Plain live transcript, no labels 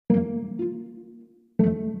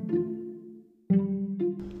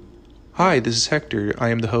Hi, this is Hector. I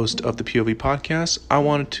am the host of the POV podcast. I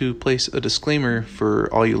wanted to place a disclaimer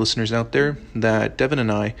for all you listeners out there that Devin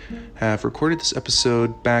and I have recorded this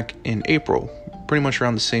episode back in April, pretty much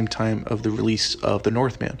around the same time of the release of the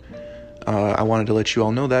Northman. I wanted to let you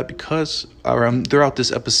all know that because throughout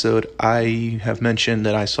this episode, I have mentioned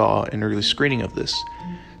that I saw an early screening of this.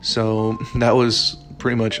 So that was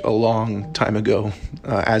pretty much a long time ago,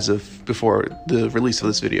 as of before the release of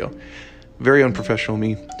this video. Very unprofessional of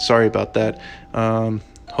me. Sorry about that.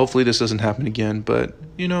 Hopefully this doesn't happen again, but,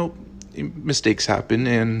 mistakes happen,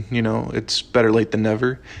 and, it's better late than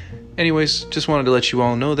never. Anyways, just wanted to let you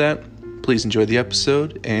all know that. Please enjoy the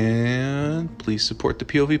episode, and please support the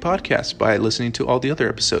POV podcast by listening to all the other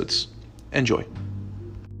episodes. Enjoy.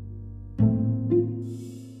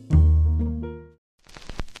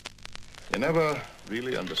 You never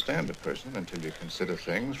really understand a person until you consider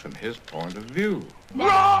things from his point of view.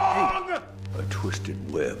 Wrong! A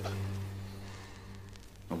twisted web.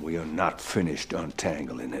 And we are not finished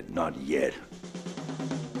untangling it, not yet.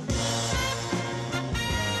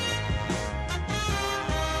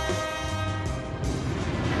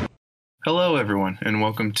 Hello, everyone, and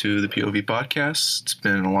welcome to the POV podcast. It's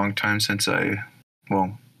been a long time since I've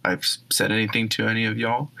said anything to any of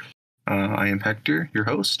y'all. I am Hector, your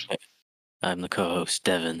host. I'm the co-host,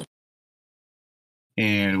 Devin.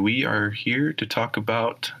 And we are here to talk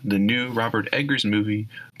about the new Robert Eggers movie,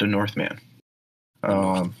 The Northman.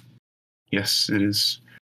 Yes, it is.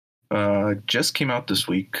 Just came out this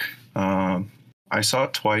week. I saw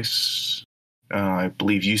it twice. I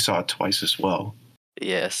believe you saw it twice as well.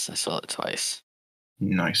 Yes, I saw it twice.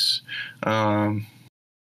 Nice. Devin,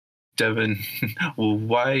 well,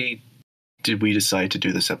 why did we decide to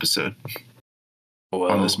do this episode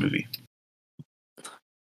on this movie?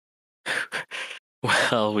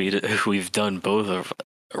 Well, we've done both of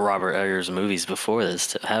Robert Eggers' movies before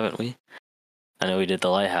this, haven't we? I know we did The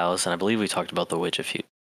Lighthouse, and I believe we talked about The Witch a few.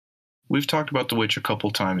 We've talked about The Witch a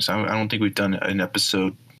couple times. I don't think we've done an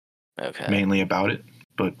episode mainly about it,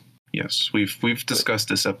 but yes, we've discussed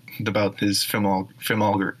this about his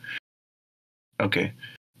filmography. Okay,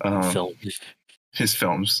 his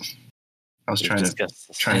films. I was trying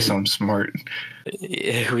to sound smart.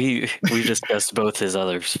 We discussed both his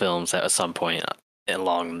other films at some point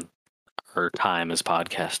along our time as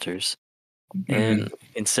podcasters. Mm-hmm. And you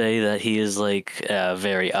can say that he is like a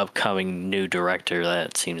very upcoming new director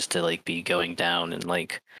that seems to be going down and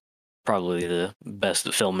probably the best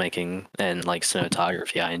filmmaking and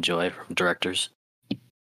cinematography I enjoy from directors.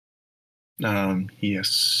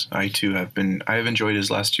 Yes, I too have enjoyed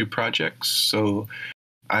his last two projects, so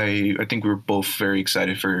I think we were both very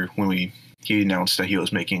excited for when he announced that he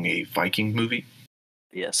was making a Viking movie.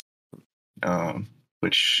 Yes.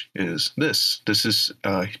 Which is this. This is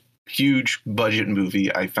a huge budget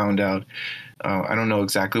movie. I found out. I don't know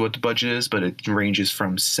exactly what the budget is, but it ranges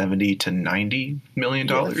from $70 to $90 million,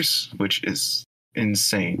 yes, which is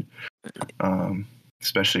insane.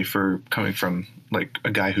 Especially for coming from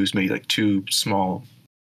a guy who's made two small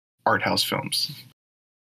art house films.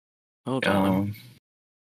 Hold on.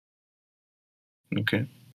 Okay.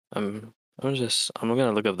 I'm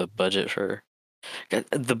gonna look up the budget for.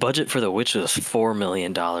 The budget for The Witch was $4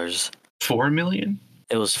 million. $4 million?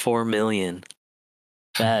 It was $4 million.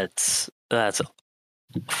 That's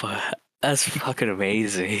fucking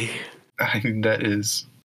amazing. I mean, that is.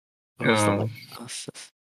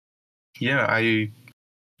 Yeah, I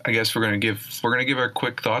guess we're gonna give our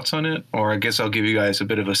quick thoughts on it, or I guess I'll give you guys a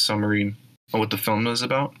bit of a summary on what the film is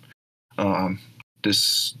about.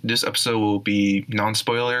 This episode will be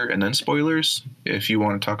non-spoiler and then spoilers. If you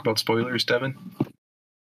want to talk about spoilers, Devin,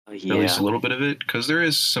 yeah. At least a little bit of it, because there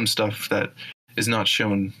is some stuff that is not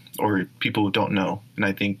shown or people don't know, and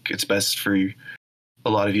I think it's best for a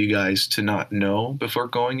lot of you guys to not know before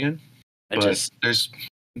going in. You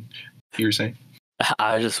were saying?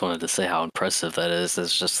 I just wanted to say how impressive that is.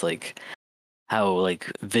 It's just how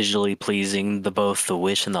visually pleasing both The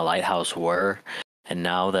Witch and The Lighthouse were. And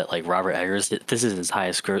now that Robert Eggers, this is his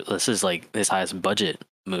highest budget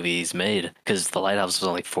movie he's made, because The Lighthouse was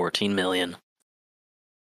only $14 million.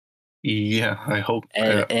 Yeah, I hope.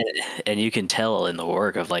 And you can tell in the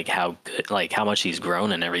work of how good, how much he's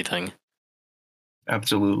grown and everything.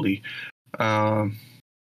 Absolutely.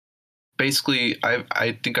 Basically,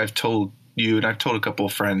 I think I've told you, and I've told a couple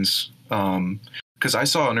of friends, because I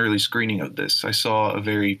saw an early screening of this. I saw a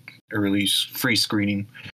very early free screening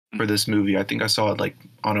for this movie. I think I saw it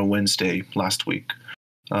on a Wednesday last week.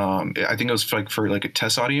 I think it was for a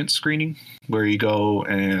test audience screening where you go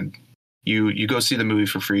and you go see the movie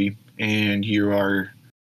for free, and you are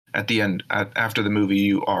at the end after the movie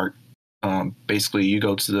you are basically you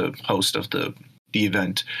go to the host of the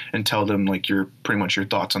event and tell them like pretty much your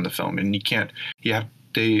thoughts on the film, and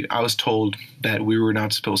I was told that we're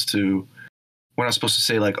not supposed to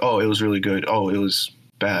say like, oh, it was really good, oh, it was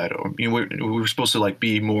bad, or we were supposed to like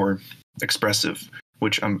be more expressive,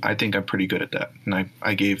 which I think I'm pretty good at that, and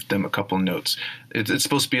I gave them a couple of notes. It's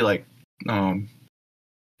supposed to be like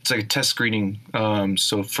it's like a test screening,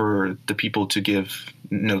 so for the people to give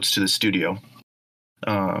notes to the studio.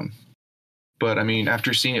 But I mean,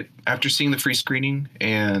 after seeing the free screening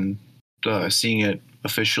and seeing it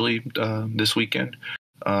officially this weekend,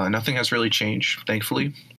 nothing has really changed,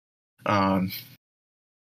 thankfully.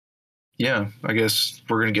 Yeah, I guess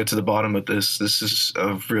we're gonna get to the bottom of this. This is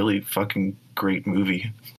a really fucking great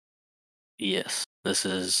movie. Yes, this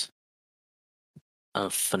is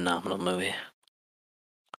a phenomenal movie.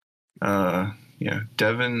 Yeah,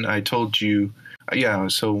 Devin, I told you. Yeah,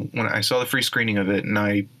 so when I saw the free screening of it, and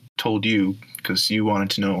I told you because you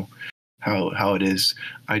wanted to know how it is.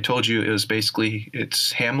 I told you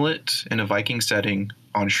it's Hamlet in a Viking setting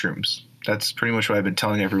on shrooms. That's pretty much what I've been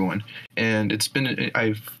telling everyone, and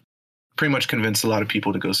I've pretty much convinced a lot of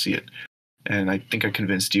people to go see it, and I think I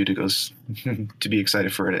convinced you to go to be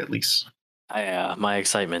excited for it at least. My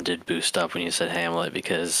excitement did boost up when you said Hamlet,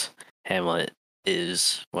 because Hamlet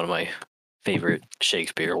is one of my favorite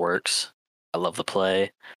Shakespeare works. I love the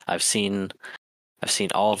play. I've seen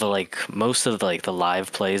all the most of the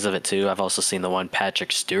live plays of it too. I've also seen the one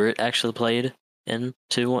Patrick Stewart actually played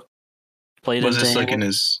into. Was this like in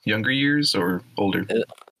his younger years or older?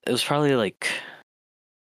 It was probably like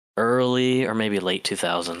early or maybe late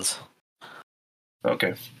 2000s.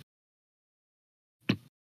 Okay.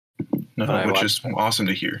 No, which is awesome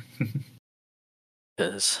to hear.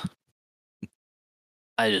 Because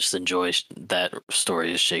I just enjoy that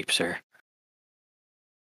story of Shakespeare.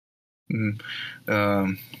 We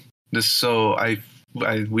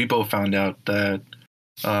both found out that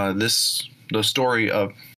the story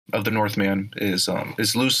of the Northman is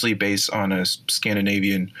loosely based on a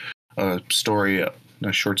Scandinavian story,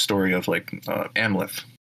 a short story of Amleth,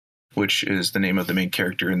 which is the name of the main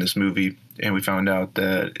character in this movie, and we found out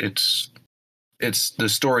that it's the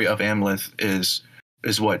story of Amleth is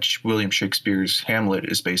what William Shakespeare's Hamlet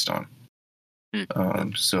is based on.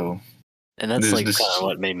 And that's kind of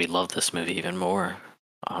what made me love this movie even more,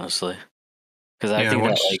 honestly, because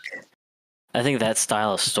I think that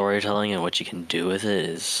style of storytelling and what you can do with it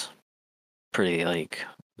is pretty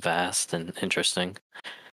vast and interesting.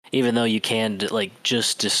 Even though you can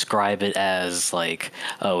just describe it as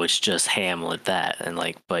oh, it's just Hamlet that, and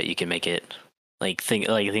but you can make it think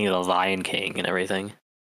of the Lion King and everything.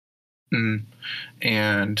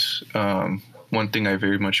 And one thing I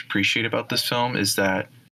very much appreciate about this film is that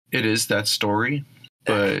it is that story,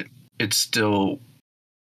 but it's still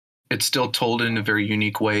told in a very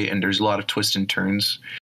unique way, and there's a lot of twists and turns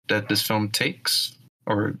that this film takes,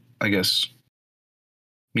 or I guess,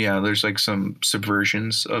 yeah, there's some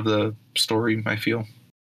subversions of the story, I feel,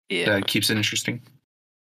 that keeps it interesting.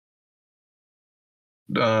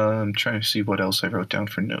 I'm trying to see what else I wrote down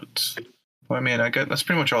for notes. Well, I mean, that's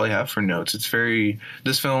pretty much all I have for notes.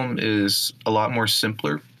 This film is a lot more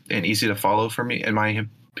simpler and easy to follow for me, in my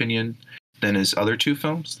opinion, than his other two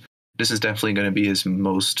films. This is definitely going to be his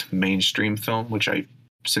most mainstream film, which I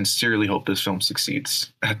sincerely hope this film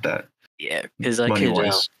succeeds at that. Yeah, because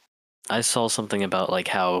I saw something about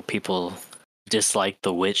how people disliked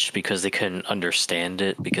The Witch because they couldn't understand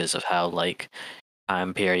it because of how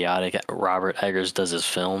time periodic Robert Eggers does his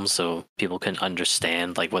films, so people couldn't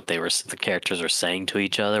understand what the characters are saying to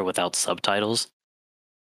each other without subtitles.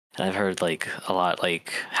 And I've heard a lot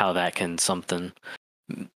how that can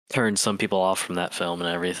turn some people off from that film and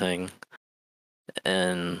everything.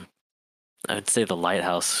 And I'd say The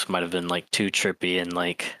Lighthouse might have been too trippy and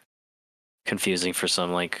confusing for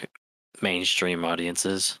some mainstream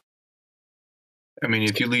audiences. I mean,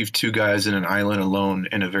 if you leave two guys in an island alone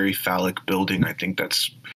in a very phallic building, I think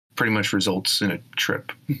that's pretty much results in a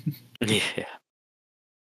trip. Yeah.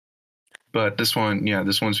 But this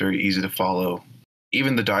one's very easy to follow.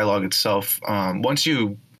 Even the dialogue itself, once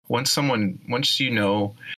you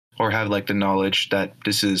know or have the knowledge that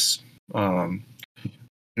this is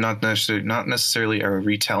not necessarily a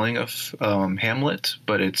retelling of Hamlet,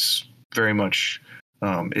 but it's very much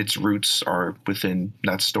its roots are within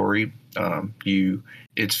that story.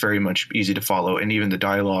 It's very much easy to follow, and even the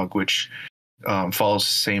dialogue, which follows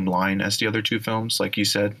the same line as the other two films, like you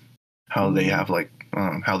said, how they have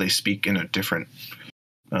how they speak in a different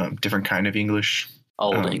kind of English,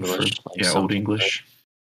 old English, old English,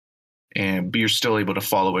 but you're still able to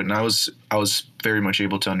follow it. And I was very much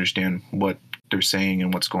able to understand what they're saying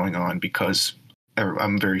and what's going on, because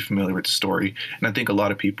I'm very familiar with the story, and I think a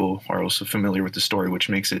lot of people are also familiar with the story, which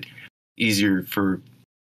makes it easier for,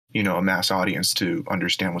 you know, a mass audience to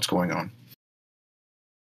understand what's going on.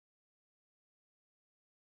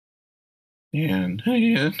 And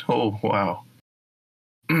oh wow.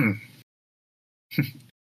 I'm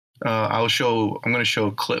going to show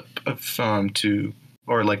a clip of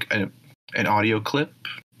or like an audio clip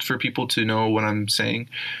for people to know what I'm saying,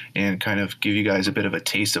 and kind of give you guys a bit of a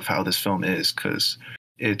taste of how this film is, because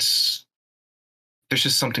there's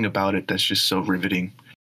just something about it that's just so riveting.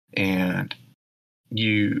 And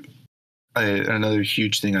another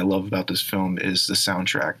huge thing I love about this film is the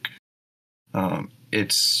soundtrack. I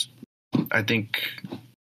think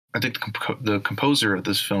the composer of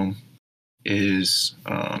this film is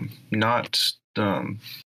not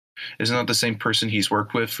the same person he's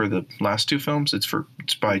worked with for the last two films.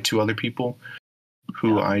 It's by two other people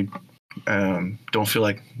who I don't feel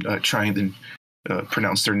like trying to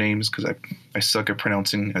pronounce their names, because I suck at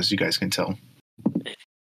pronouncing, as you guys can tell.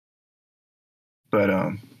 But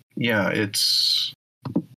yeah, it's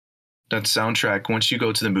that soundtrack. Once you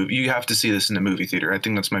go to the movie, you have to see this in the movie theater. I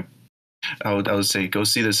think I would say go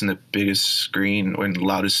see this in the biggest screen and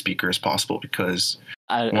loudest speaker as possible, because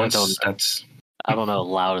I don't know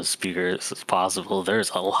loudest speakers as possible. There's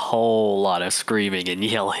a whole lot of screaming and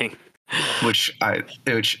yelling, which I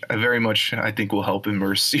very much I think will help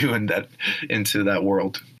immerse you into that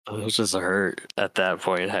world. It was just hurt at that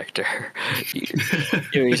point, Hector.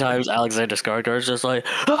 Many times Alexander Skarsgård's just like,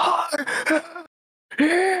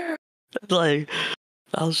 like,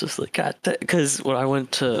 I was just like, God, because when I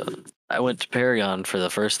went to Paragon for the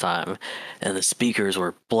first time, and the speakers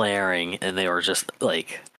were blaring, and they were just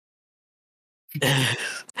like,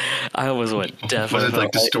 I almost went deaf. Was it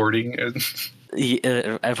like distorting?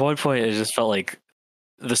 At one point, it just felt like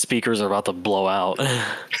the speakers are about to blow out.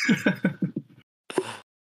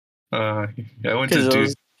 I went to do.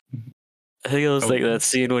 I think it was like that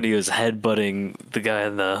scene when he was headbutting the guy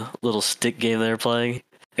in the little stick game they were playing.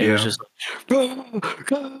 And he was just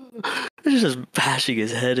just bashing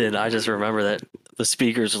his head in. I just remember that the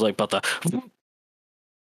speakers was like about to.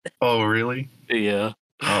 Oh really? Yeah.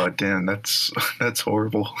 Oh damn, that's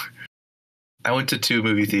horrible. I went to two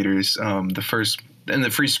movie theaters. The first, in the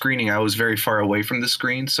free screening, I was very far away from the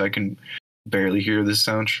screen, so I can barely hear the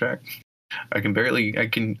soundtrack. I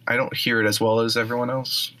don't hear it as well as everyone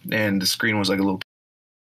else, and the screen was like a little.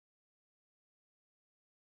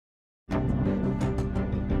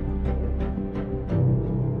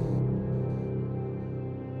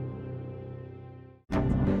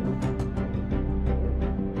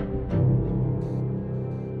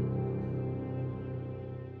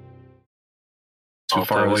 Too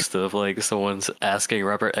far away. Of like someone's asking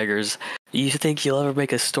Robert Eggers, "You think you'll ever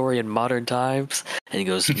make a story in modern times?" And he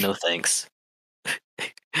goes, "No thanks."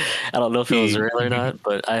 I don't know if it was real or not,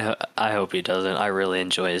 but I hope he doesn't. I really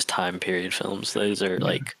enjoy his time period films. Those are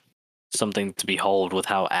like something to behold with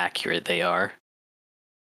how accurate they are.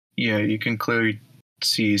 Yeah, you can clearly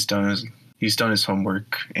see he's done his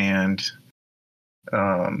homework, and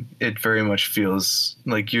it very much feels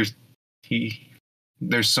like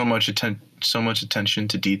there's so much attention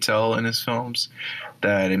to detail in his films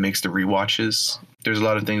that it makes the rewatches. There's a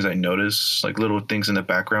lot of things I notice, like little things in the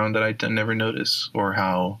background that I never notice, or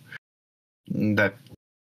how that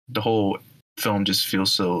the whole film just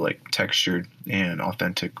feels so like textured and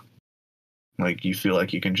authentic. Like you feel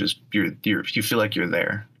like you can just you feel like you're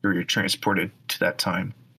there, or you're transported to that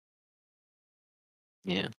time.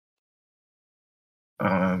 Yeah.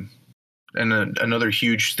 And another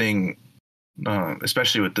huge thing,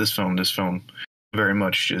 especially with this film very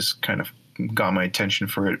much just kind of got my attention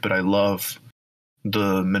for it. But I love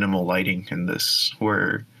the minimal lighting in this,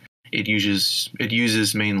 where it uses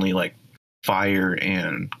mainly like fire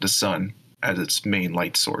and the sun as its main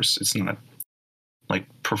light source. It's not like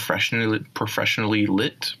professionally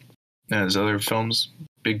lit as other films,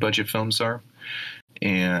 big budget films are,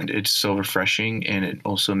 and it's so refreshing. And it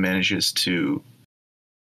also manages to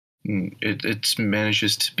be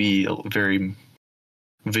very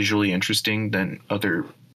visually interesting than other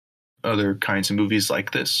kinds of movies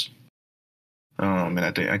like this. And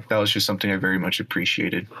I think that was just something I very much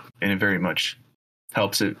appreciated, and it very much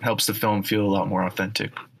helps the film feel a lot more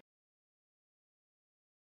authentic.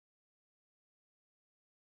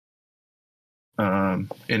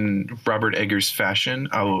 In Robert Eggers' fashion,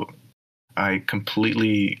 I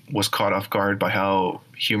completely was caught off guard by how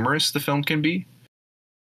humorous the film can be.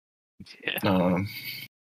 Yeah.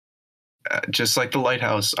 Just like The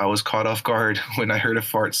Lighthouse, I was caught off guard when I heard a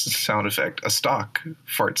stock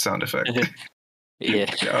fart sound effect.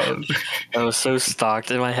 Yeah. Yeah, I was so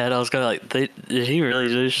stalked in my head. I was kind of like, did he really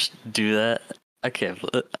just do that? I can't.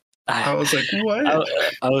 I was like, what?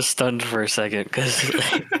 I was stunned for a second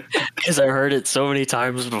because I heard it so many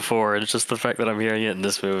times before. And it's just the fact that I'm hearing it in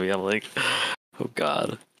this movie. I'm like, oh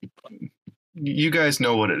god. You guys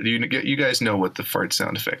know what you guys know what the fart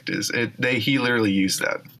sound effect is. He literally used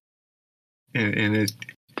that, and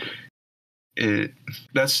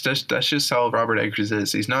that's just how Robert Eggers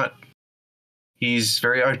is. He's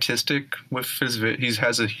very artistic with he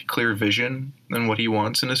has a clear vision on what he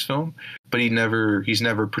wants in his film, but he's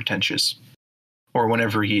never pretentious. Or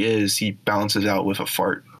whenever he is, he balances out with a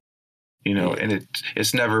fart, and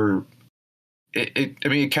it's never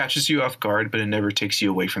it catches you off guard, but it never takes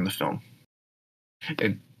you away from the film.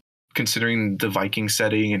 And considering the Viking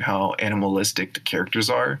setting and how animalistic the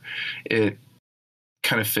characters are, it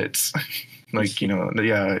kind of fits. Like,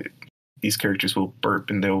 these characters will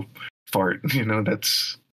burp and they'll fart.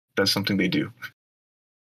 That's something they do.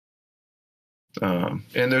 And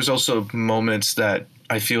there's also moments that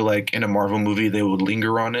I feel like in a Marvel movie they would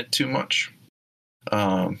linger on it too much.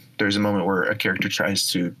 There's a moment where a character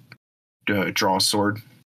tries to draw a sword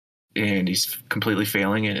and he's completely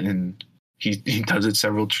failing it, and he does it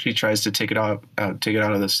he tries to take it out of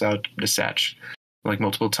the satch like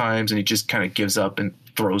multiple times, and he just kind of gives up and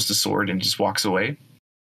throws the sword and just walks away.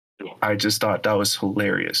 I just thought that was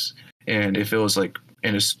hilarious. And if it was like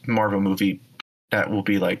in a Marvel movie, that will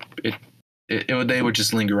be like they would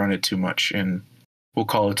just linger on it too much and will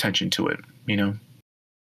call attention to it,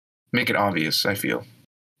 make it obvious, I feel.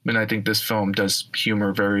 And I think this film does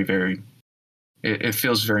humor very, very, it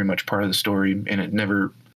feels very much part of the story, and it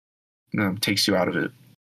never takes you out of it.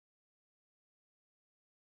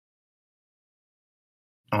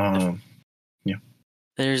 Yeah.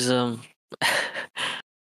 There's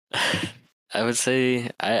I would say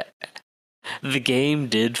the game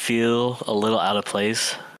did feel a little out of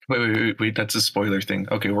place. Wait, that's a spoiler thing.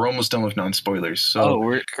 Okay, we're almost done with non-spoilers.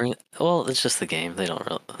 So well, it's just the game.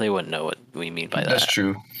 They wouldn't know what we mean by that. That's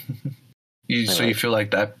true. You feel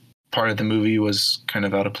like that part of the movie was kind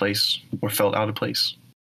of out of place, or felt out of place?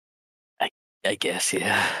 I guess,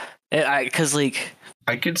 yeah. Because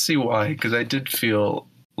I could see why, because I did feel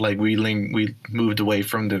like we moved away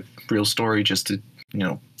from the real story just to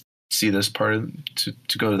see this part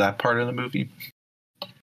to go to that part of the movie.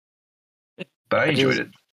 But I enjoyed it.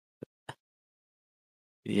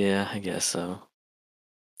 Yeah, I guess so.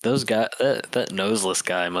 Those guy that noseless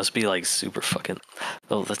guy must be like super fucking.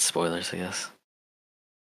 Oh, that's spoilers, I guess.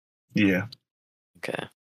 Yeah. Okay.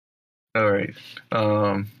 All right.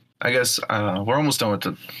 I guess we're almost done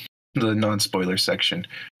with the non-spoiler section.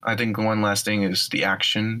 I think one last thing is the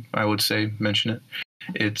action. I would say mention it.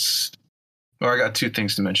 I got two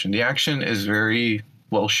things to mention. The action is very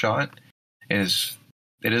well shot. It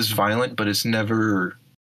is violent, but it's never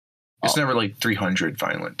like 300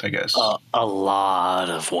 violent, I guess. A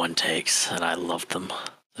lot of one takes, and I love them.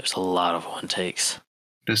 There's a lot of one takes.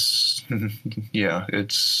 Yeah,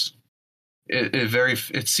 it's very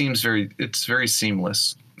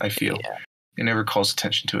seamless, I feel. Yeah. It never calls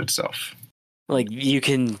attention to itself. Like, you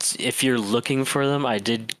can, if you're looking for them, I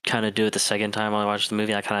did kind of do it the second time I watched the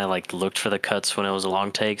movie. I kind of like looked for the cuts when it was a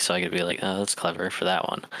long take, so I could be like, oh, that's clever for that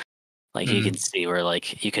one. Like, you can see where,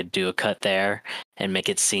 like, you could do a cut there and make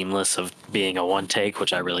it seamless of being a one take,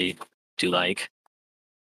 which I really do like.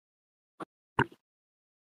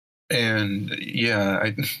 And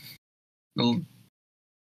yeah,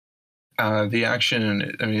 the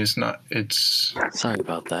action, I mean, it's Sorry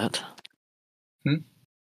about that.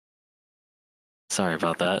 Sorry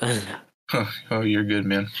about that. Oh, you're good,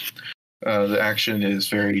 man. The action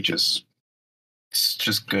is it's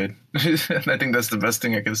just good. I think that's the best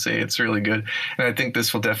thing I can say. It's really good. And I think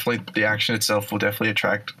the action itself will definitely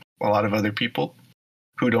attract a lot of other people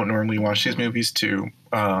who don't normally watch these movies to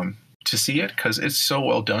see it, because it's so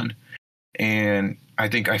well done. And I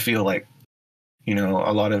feel like,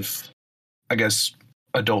 a lot of, I guess,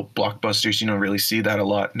 adult blockbusters, you don't really see that a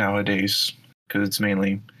lot nowadays, because it's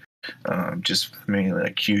mainly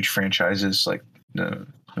like huge franchises like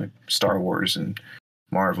Star Wars and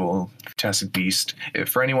Marvel, Fantastic Beast.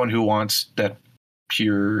 For anyone who wants that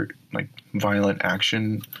pure, like, violent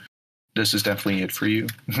action, this is definitely it for you.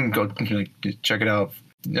 Go check it out.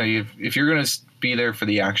 If you're gonna be there for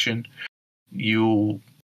the action, you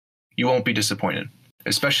won't be disappointed,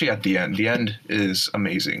 especially at the end. The end is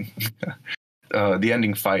amazing. The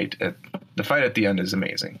ending fight at the end is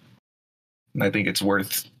amazing, and I think it's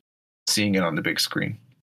worth seeing it on the big screen.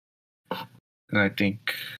 And I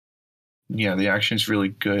think, yeah, the action is really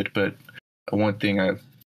good. But one thing I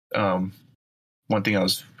one thing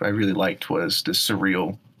I really liked was the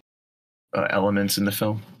surreal elements in the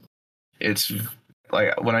film. It's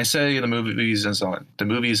like when I say the movie is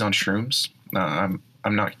on shrooms. I'm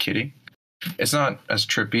not kidding. It's not as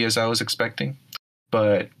trippy as I was expecting,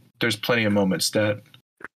 but there's plenty of moments that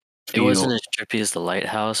It wasn't as trippy as the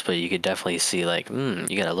lighthouse, but you could definitely see like,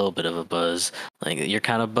 you got a little bit of a buzz. Like you're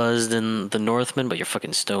kind of buzzed in the Northman, but you're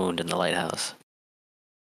fucking stoned in the lighthouse.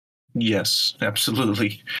 Yes,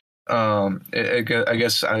 absolutely. I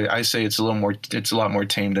guess I say it's a lot more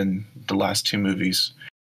tame than the last two movies. I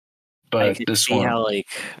But could this see one, how like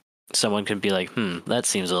someone could be like, that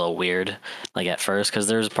seems a little weird, like at first, because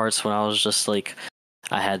there's parts when I was just like,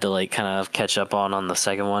 I had to like kind of catch up on the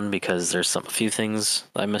second one because there's a few things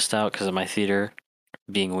I missed out because of my theater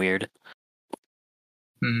being weird.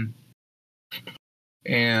 mhm.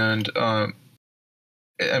 And I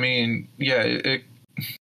mean, yeah,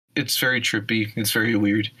 it's very trippy. It's very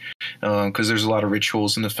weird because there's a lot of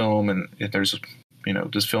rituals in the film, and there's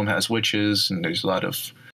this film has witches, and there's a lot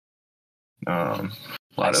of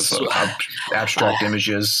abstract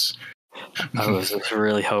images. I was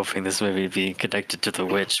really hoping this movie would be connected to the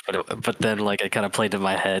witch, but then like it kind of played in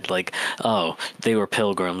my head like, oh, they were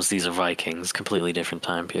pilgrims, these are Vikings, completely different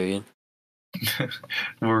time period.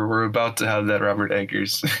 We're about to have that Robert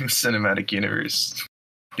Eggers cinematic universe,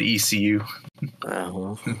 the ECU,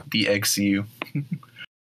 the XCU.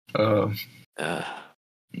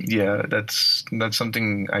 Yeah, that's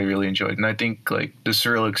something I really enjoyed, and I think like the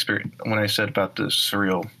surreal experience. When I said about the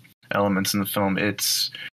surreal elements in the film, it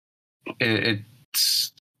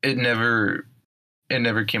never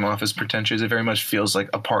came off as pretentious. It very much feels like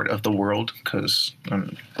a part of the world because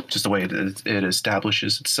just the way it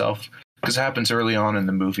establishes itself. Because it happens early on in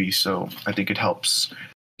the movie, so I think it helps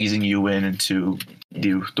easing you into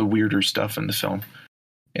the weirder stuff in the film,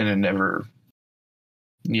 and it never.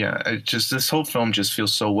 Yeah, this whole film just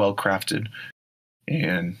feels so well crafted,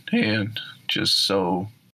 and just so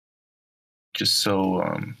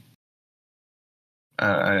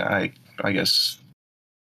I guess,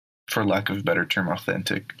 for lack of a better term,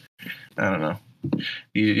 authentic. I don't know.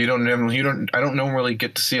 I don't normally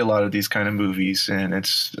get to see a lot of these kind of movies, and it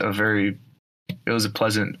was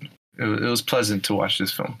pleasant to watch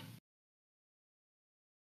this film.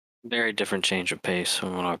 Very different change of pace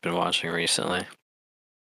from what I've been watching recently.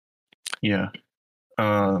 Yeah.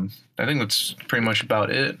 I think that's pretty much about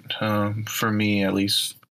it for me, at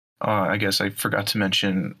least. I guess I forgot to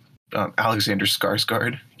mention Alexander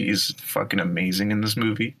Skarsgård. He's fucking amazing in this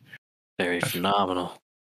movie. Very phenomenal.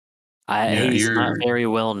 He's not very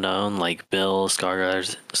well known like Bill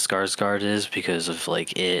Skarsgård is because of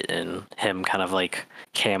like it and him kind of like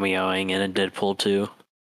cameoing in a Deadpool 2.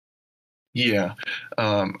 Yeah.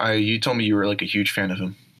 You told me you were like a huge fan of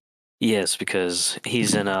him. Yes, because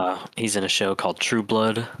he's in a show called True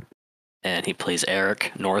Blood, and he plays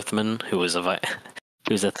Eric Northman, who was a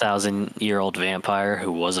 1,000-year-old vampire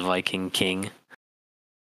who was a Viking king.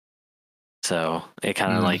 So it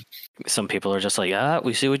kind of like some people are just like,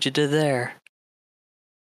 we see what you did there.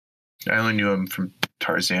 I only knew him from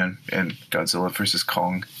Tarzan and Godzilla vs.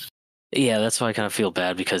 Kong. Yeah, that's why I kind of feel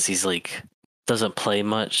bad because he's like doesn't play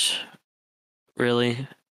much, really.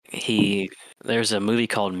 There's a movie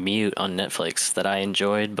called Mute on Netflix that I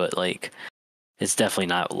enjoyed, but like it's definitely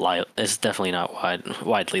not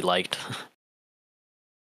widely liked.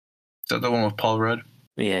 Is that the one with Paul Rudd?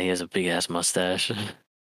 Yeah, he has a big ass mustache.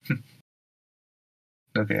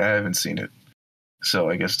 Okay, I haven't seen it, so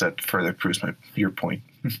I guess that further proves your point.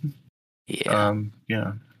 Yeah.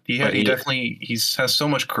 Yeah. He definitely has so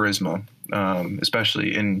much charisma,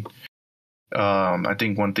 especially in. I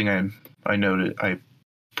think one thing I noted I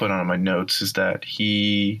put on my notes is that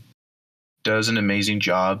he does an amazing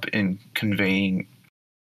job in conveying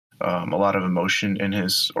a lot of emotion in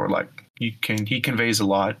his, or like he conveys a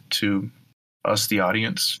lot to us, the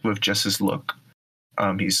audience, with just his look.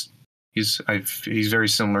 He's very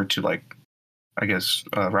similar to like, I guess,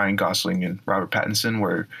 Ryan Gosling and Robert Pattinson,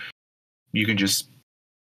 where you can just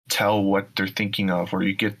tell what they're thinking of, or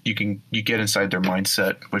you get inside their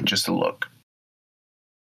mindset with just a look.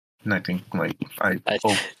 And I think like I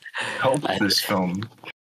hope this film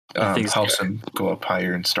helps him go up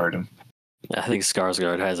higher in stardom. I think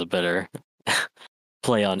Skarsgård has a better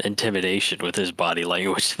play on intimidation with his body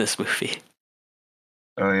language in this movie.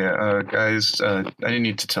 Oh yeah, guys! I didn't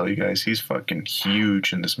need to tell you guys. He's fucking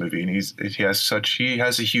huge in this movie, and he has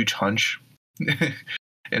a huge hunch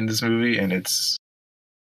in this movie, and it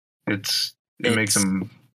makes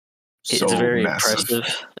him It's so very massive.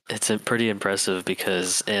 impressive. It's pretty impressive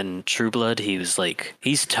because in True Blood he was like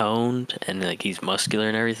he's toned and like he's muscular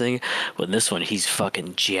and everything, but in this one he's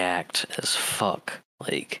fucking jacked as fuck.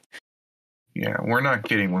 Like Yeah, we're not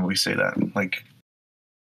kidding when we say that. Like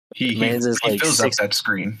man's is he like fills up that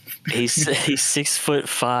screen. he's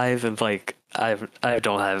 6'5" and like I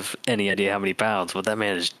don't have any idea how many pounds, but that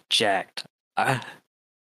man is jacked.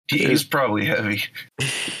 He's probably heavy.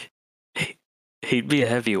 He'd be a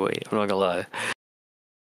heavyweight. I'm not gonna lie.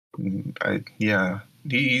 Yeah,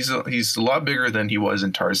 he's a lot bigger than he was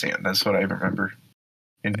in Tarzan. That's what I remember.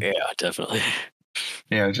 And Yeah, definitely.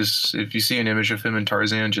 yeah, just if you see an image of him in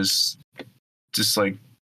Tarzan, just like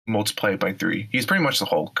multiply it by 3. He's pretty much the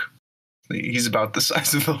Hulk. He's about the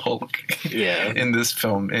size of the Hulk. Yeah. In this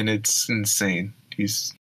film, and it's insane.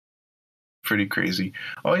 He's pretty crazy.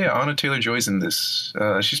 Oh yeah, Anna Taylor-Joy's in this.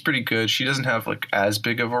 She's pretty good. She doesn't have like as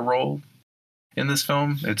big of a role in this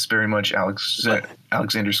film. It's very much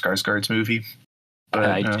Alexander Skarsgård's movie.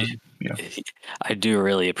 But yeah, I do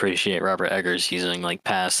really appreciate Robert Eggers using like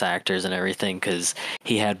past actors and everything because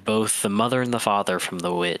he had both the mother and the father from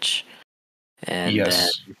The Witch, and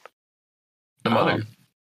yes, then, the mother.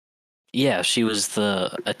 Yeah, she was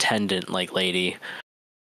the attendant like lady.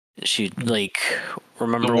 She like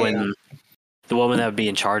remember when the woman that would be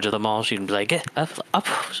in charge of them all, she'd be like, "Get up."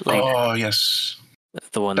 Like, oh yes,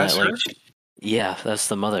 the one that's that like her? Yeah, that's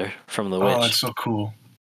the mother from The Witch. Oh, that's so cool.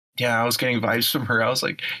 Yeah, I was getting vibes from her. I was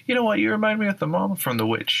like, you know what? You remind me of the mom from The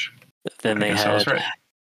Witch. Then I was right.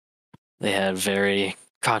 They had very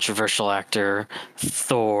controversial actor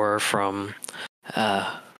Thor from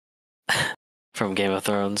from Game of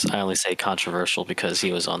Thrones. I only say controversial because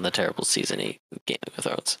he was on the terrible season 8 of Game of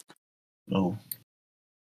Thrones. Oh,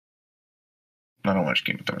 I don't watch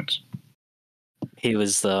Game of Thrones. He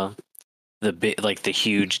was the big, like the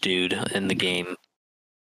huge dude in the game.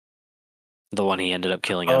 The one he ended up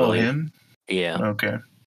killing. I believe. Him? Yeah. Okay.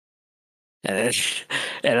 And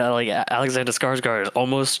like Alexander Skarsgård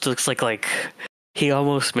almost looks like he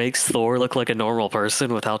almost makes Thor look like a normal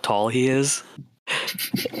person with how tall he is.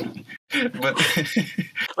 But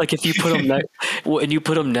like if you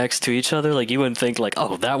put them next to each other, like you wouldn't think like,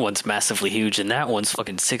 oh, that one's massively huge and that one's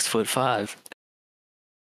fucking 6'5".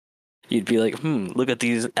 You'd be like, look at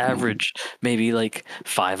these average, maybe like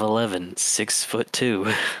 5'11",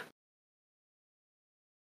 6'2".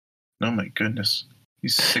 Oh my goodness,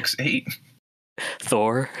 he's 6'8".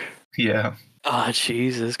 Thor. Yeah. Oh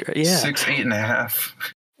Jesus Christ! Yeah. 6'8.5".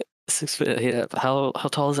 6 foot. Yeah. How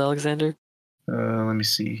tall is Alexander? Let me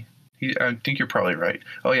see. I think you're probably right.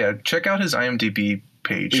 Oh yeah, check out his IMDb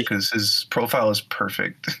page because his profile is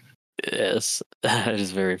perfect. Yes, that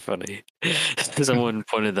is very funny. Someone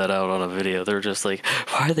pointed that out on a video. They're just like,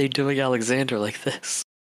 why are they doing Alexander like this?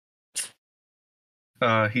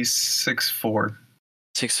 He's 6'4".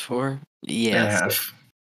 6'4"? And Yeah. a half.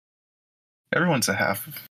 Everyone's a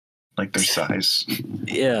half, like their size.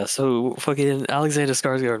 Yeah, so fucking Alexander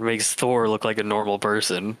Skarsgård makes Thor look like a normal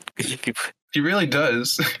person. He really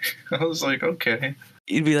does. I was like, okay.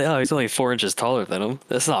 You'd be like, oh, he's only 4 inches taller than him.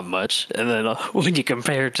 That's not much. And then when you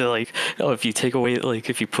compare it to like, oh, if you take away, like,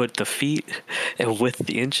 if you put the feet and with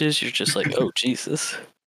the inches, you're just like, oh, Jesus.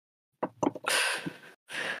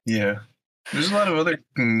 Yeah. There's a lot of other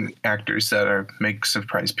actors that make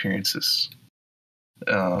surprise appearances.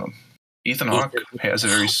 Ethan Hawke has a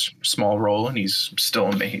very small role, and he's still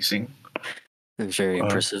amazing. Very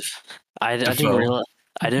impressive. I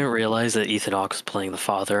didn't realize that Ethan Hawke was playing the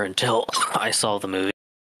father until I saw the movie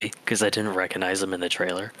because I didn't recognize him in the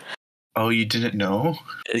trailer. Oh, you didn't know?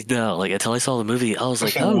 No, like until I saw the movie, I was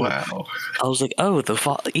like, oh, wow. I was like, oh,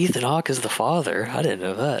 Ethan Hawke is the father. I didn't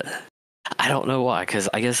know that. I don't know why, because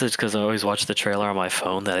I guess it's because I always watch the trailer on my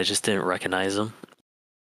phone that I just didn't recognize him.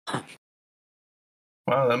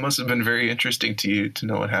 Wow, that must have been very interesting to you to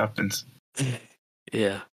know what happens.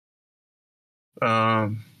 Yeah.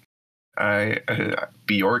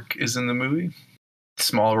 Bjork is in the movie.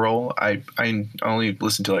 Small role. I only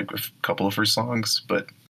listened to like a couple of her songs, but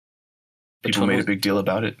people made a big deal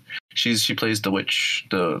about it. She plays the witch,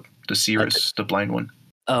 the seeress, the blind one.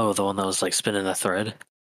 Oh, the one that was like spinning the thread.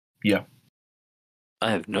 Yeah.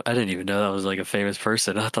 I didn't even know that was like a famous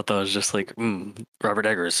person. I thought that was just like Robert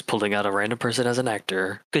Eggers pulling out a random person as an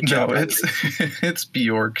actor. Good job. No, it's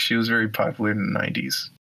Bjork. She was very popular in the 90s.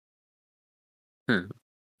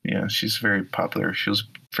 Yeah, she's very popular. She was a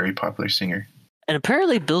very popular singer. And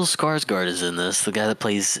apparently Bill Skarsgård is in this. The guy that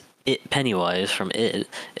plays Pennywise from It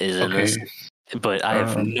is in this. But I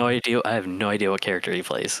have no idea. I have no idea what character he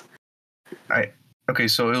plays. Okay,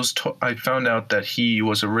 so it was. I found out that he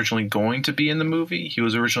was originally going to be in the movie. He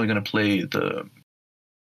was originally going to play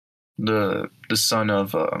the son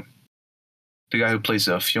of the guy who plays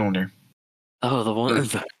Fjolnir. Oh, the one,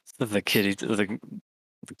 The- the kid, the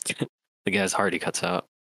guy's heart he cuts out.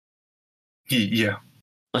 yeah.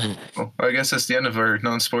 Well, I guess that's the end of our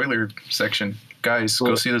non-spoiler section. Guys,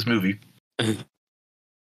 go see this movie. I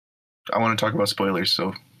want to talk about spoilers,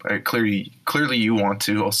 so clearly you want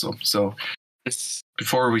to also. So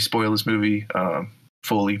before we spoil this movie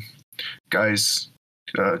fully, guys,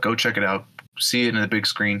 go check it out. See it in a big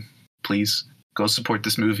screen, please. Go support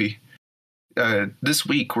this movie. This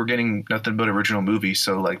week we're getting nothing but original movies,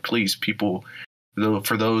 so like, please, people,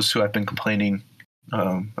 for those who have been complaining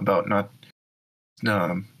about not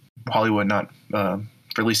Hollywood not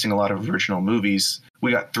releasing a lot of original movies,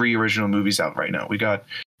 we got 3 original movies out right now. We got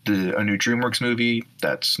a new DreamWorks movie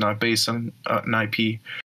that's not based on an IP.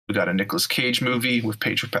 We got a Nicolas Cage movie with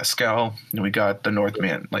Pedro Pascal, and we got the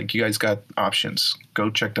Northman. Like, you guys got options. Go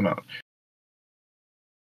check them out.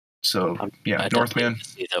 So yeah, Northman.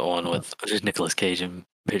 See that one with Nicolas Cage and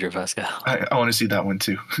Pedro Pascal. I want to see that one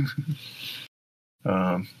too.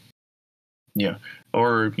 Yeah,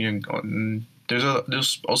 or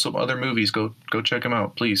there's also other movies. Go check them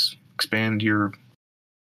out, please. Expand your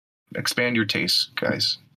taste,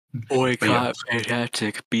 guys. Boycott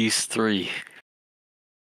Fantastic Beasts 3.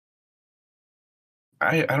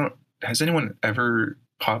 I don't. Has anyone ever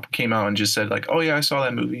came out and just said like, "Oh yeah, I saw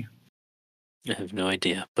that movie"? I have no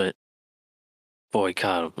idea, but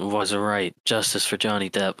boycott wasn't right. Justice for Johnny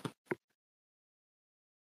Depp.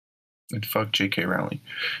 And fuck J.K. Rowling.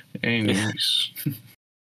 Anyways,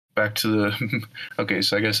 back to the. Okay,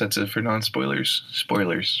 so I guess that's it for non-spoilers.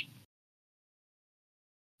 Spoilers.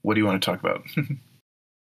 What do you want to talk about?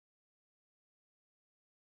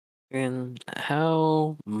 And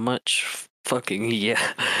how much fucking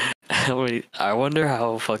I wonder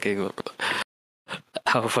how fucking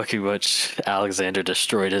much Alexander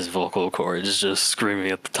destroyed his vocal cords just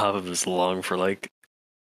screaming at the top of his lung for like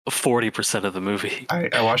 40% of the movie.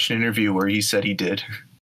 I watched an interview where he said he did.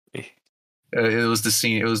 It was the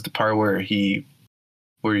scene. It was the part where he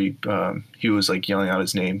was like yelling out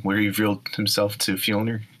his name, where he revealed himself to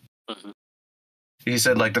Fjolnir. Mhm. He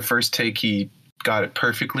said like the first take he got it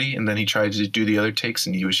perfectly, and then he tried to do the other takes,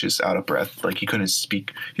 and he was just out of breath, like he couldn't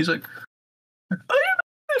speak. He's like, "I am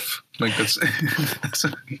alive." Like that's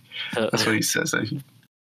what he says.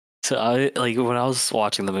 So I like when I was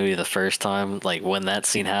watching the movie the first time, like when that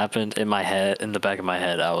scene happened in my head, in the back of my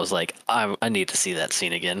head, I was like, I need to see that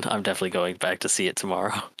scene again. I'm definitely going back to see it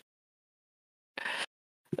tomorrow.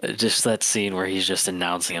 Just that scene where he's just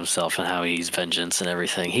announcing himself and how he's vengeance and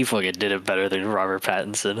everything. He fucking did it better than Robert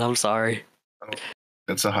Pattinson. I'm sorry.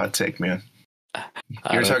 That's a hot take, man.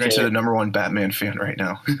 You're don't talking to care. the #1 Batman fan right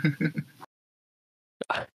now.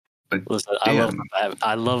 But Listen, damn.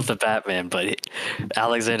 I love the Batman, but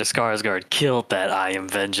Alexander Skarsgård killed that I am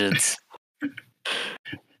vengeance.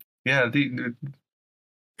 Yeah,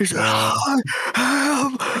 He's like, I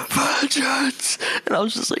am vengeance, and I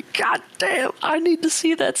was just like, God damn, I need to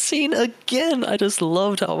see that scene again. I just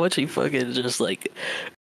loved how much he fucking just like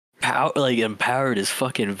empowered his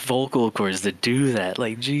fucking vocal cords to do that.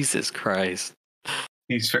 Like, Jesus Christ.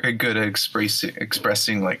 he's very good at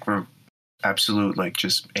expressing like absolute like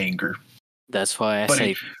just anger. That's why I But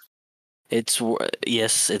say it's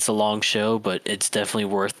a long show, but it's definitely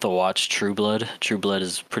worth the watch. True Blood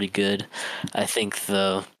is pretty good. I think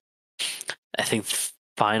the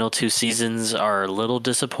final 2 seasons are a little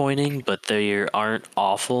disappointing, but they aren't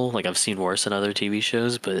awful. Like, I've seen worse in other TV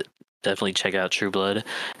shows, but definitely check out True Blood.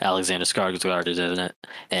 Alexander Skarsgård is in it,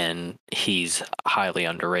 and he's highly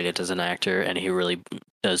underrated as an actor, and he really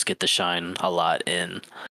does get to shine a lot in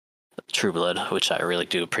True Blood, which I really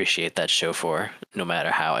do appreciate that show for, no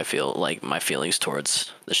matter how I feel like my feelings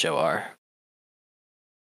towards the show are.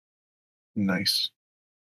 Nice.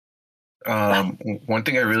 One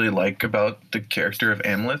thing I really like about the character of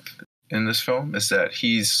Amleth in this film is that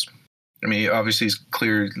obviously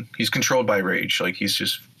he's controlled by rage. Like, he's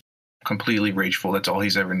just completely rageful. That's all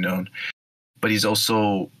he's ever known. But he's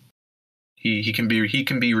also he can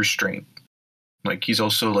be restrained. Like, he's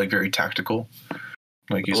also like very tactical.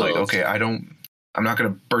 Like, he's like, okay, I'm not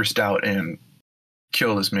gonna burst out and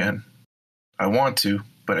kill this man. I want to,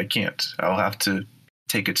 but I can't. I'll have to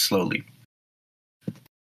take it slowly.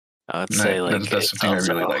 I would say that's something I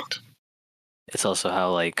really liked. It's also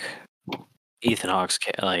how like Ethan Hawke's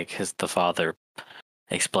the father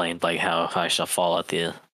explained like how I shall fall at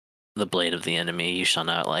the blade of the enemy. You shall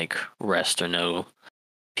not like rest or know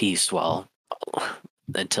peace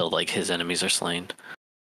until like his enemies are slain.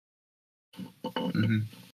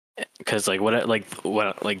 Because what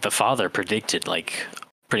the father predicted, like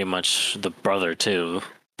pretty much the brother too.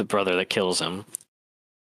 the brother that kills him.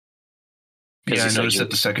 Yeah, I he's noticed like,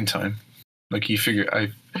 that the second time. Like he figured,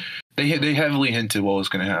 they heavily hinted what was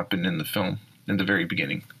going to happen in the film in the very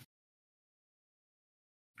beginning.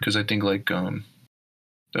 Because I think like Willem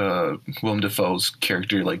Dafoe's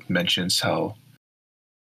character like mentions how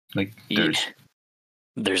like there's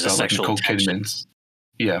a how like sexual Nicole tension. Kidman's.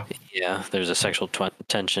 Yeah. Yeah, there's a sexual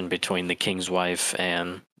tension between the king's wife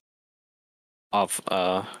and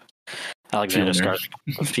Alexander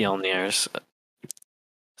Fjolnir.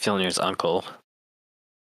 Fjolnir's uncle.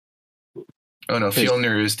 Oh no,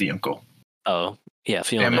 Fjolnir is the uncle. Oh yeah,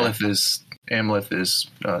 Fjolnir. Amleth is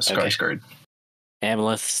Skarsgård.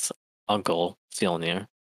 Amleth's uncle Fjolnir.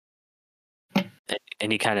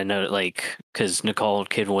 And you kind of know, like, because Nicole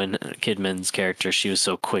Kidman's character, she was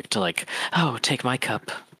so quick to like, oh, take my cup.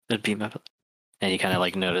 That'd be my. And you kind of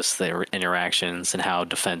like notice their interactions and how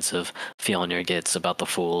defensive Fjolnir gets about the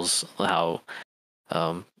fools. How,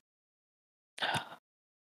 Him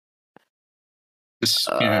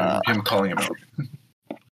calling him out.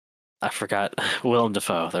 I forgot Willem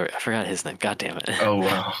Dafoe. I forgot his name. God damn it. Oh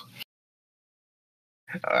wow.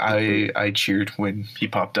 I cheered when he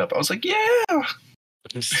popped up. I was like, yeah.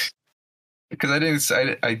 Because I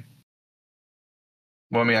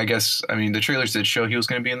mean, the trailers did show he was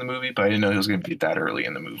going to be in the movie, but I didn't know he was going to be that early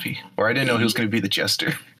in the movie. Or I didn't know he was going to be the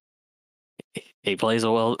jester. He plays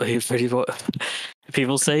he's pretty well.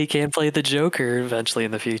 People say he can't play the Joker eventually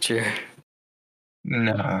in the future.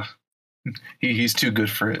 Nah. He's too good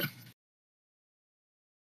for it.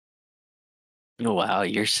 Wow,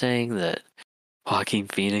 you're saying that Joaquin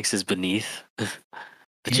Phoenix is beneath the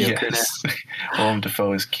Joker yes. now? Willem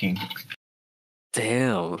Dafoe is king.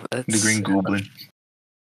 Damn, that's The Green Goblin.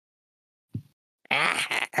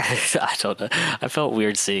 I don't know. I felt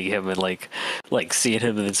weird seeing him in like seeing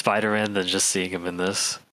him in Spider-Man than just seeing him in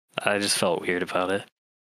this. I just felt weird about it.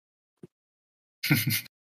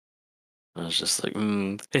 I was just like,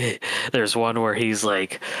 There's one where he's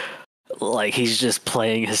like he's just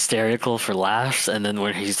playing hysterical for laughs, and then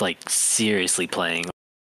when he's like seriously playing,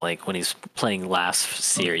 like when he's playing laughs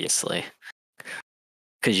seriously,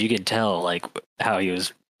 because you can tell like how he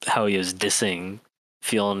was dissing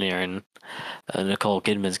Fjolnir and Nicole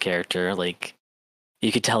Kidman's character. Like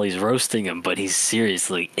you could tell he's roasting him, but he's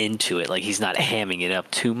seriously into it. Like he's not hamming it up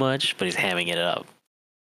too much, but he's hamming it up.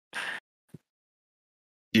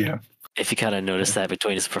 Yeah. If you kind of notice that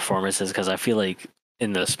between his performances, because I feel like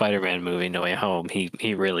in the Spider-Man movie No Way Home,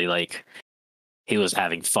 he really like he was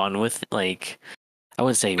having fun with like I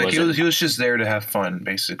wouldn't say he was just there to have fun,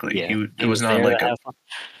 basically. Yeah, It was not like a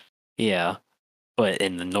yeah. But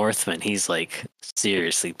in the Northman, he's like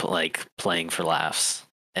seriously like playing for laughs,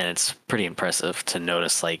 and it's pretty impressive to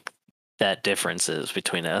notice like that differences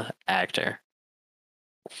between a actor.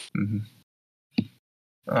 Mm-hmm.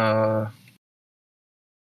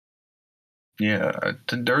 Yeah,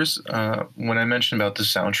 there's when I mentioned about the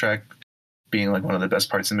soundtrack being like one of the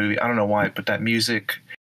best parts of the movie, I don't know why, but that music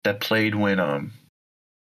that played when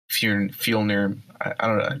Fjolnir, I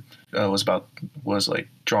don't know, was like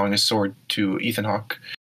drawing a sword to Ethan Hawke.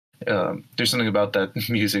 There's something about that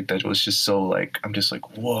music that was just so like I'm just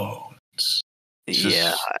like whoa, it's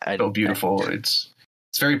so beautiful. It's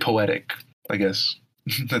very poetic, I guess.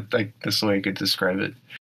 Like this way I could describe it.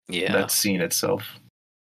 Yeah, that scene itself.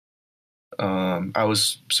 I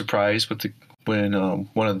was surprised when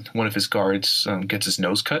one of his guards gets his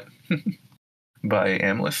nose cut by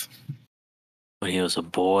Amleth. When he was a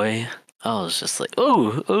boy, I was just like,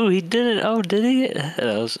 oh, he did it. Oh, did he? And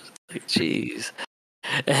I was like, jeez.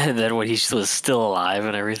 And then when he was still alive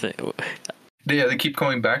and everything. Yeah, they keep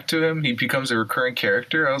going back to him. He becomes a recurring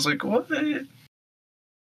character. I was like, what?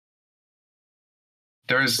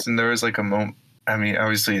 There was like a moment. I mean,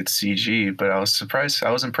 obviously it's CG, but I was surprised. I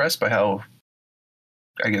was impressed by how,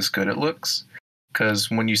 I guess, good it looks. Because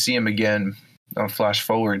when you see him again, flash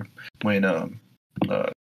forward when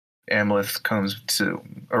Amleth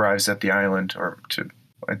arrives at the island, or to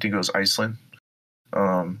I think it was Iceland.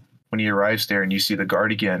 When he arrives there and you see the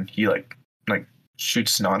guard again, he like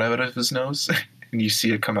shoots snot out of his nose, and you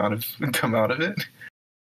see it come out of it.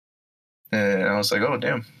 And I was like, oh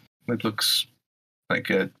damn, it looks like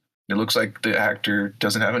it. It looks like the actor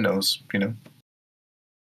doesn't have a nose, you know.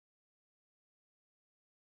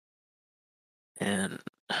 And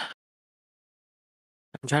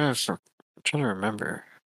I'm trying to remember.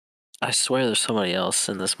 I swear there's somebody else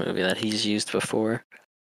in this movie that he's used before.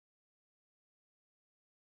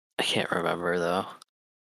 I can't remember though.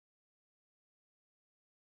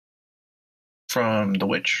 From The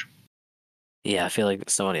Witch? Yeah, I feel like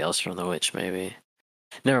somebody else from The Witch maybe.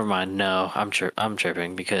 Never mind. No, I'm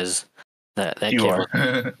tripping because That You kid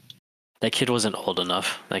are. that kid wasn't old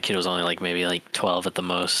enough. That kid was only like maybe like 12 at the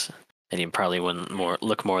most, and he probably wouldn't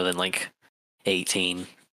look more than like 18.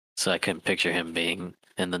 So I couldn't picture him being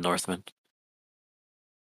in the Northman.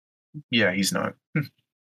 Yeah, he's not.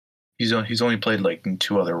 He's only played like in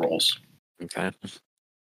 2 other roles. Okay.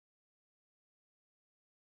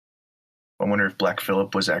 I wonder if Black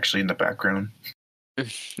Phillip was actually in the background.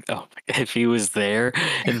 Oh, if he was there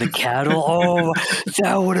in the cattle, oh,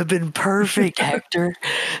 that would have been perfect, Hector.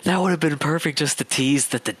 That would have been perfect just to tease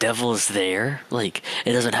that the devil is there. Like,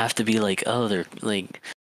 it doesn't have to be like, oh, they're like,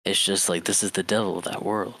 it's just like, this is the devil of that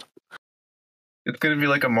world. It's gonna be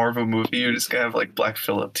like a Marvel movie. You're just gonna have like Black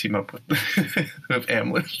Phillip team up with with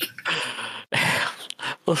Amleth.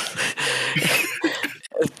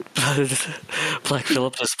 Black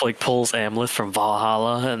Phillip just like pulls Amleth from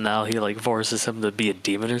Valhalla, and now he like forces him to be a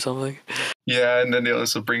demon or something. Yeah, and then they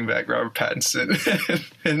also bring back Robert Pattinson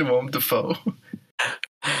and Willem Dafoe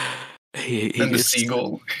He and the gets,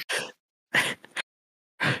 seagull.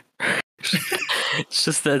 it's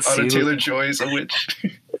just that Anna scene. Taylor Joy is a witch.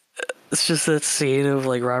 It's just that scene of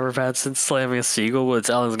like Robert Pattinson slamming a seagull with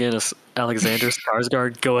Alexander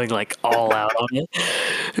Skarsgård going like all out on it.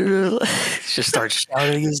 He just starts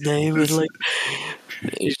shouting his name and like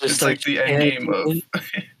he just It's starts like the end game of.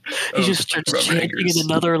 he just starts Robert chanting Eggers.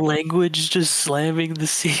 in another language, just slamming the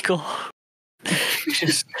seagull. he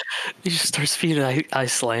just starts speaking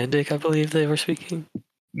Icelandic, I believe they were speaking.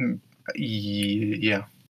 Yeah.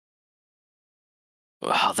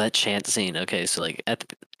 Wow, that chant scene. Okay, so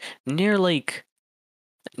like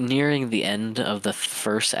nearing the end of the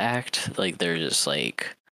first act, like they're just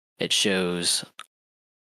like it shows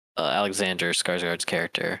Alexander Skarsgård's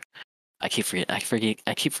character. I keep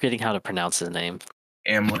forgetting how to pronounce his name.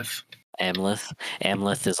 Amleth.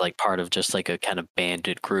 Amleth is like part of just like a kind of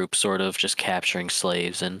bandit group, sort of just capturing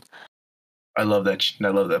slaves, and I love that. I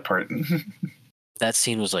love that part. that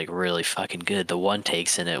scene was like really fucking good. The one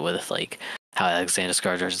takes in it with like how Alexander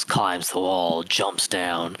Skarsgård just climbs the wall, jumps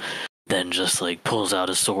down, then just like pulls out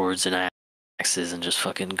his swords and axes and just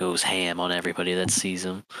fucking goes ham on everybody that sees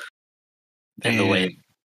him. And the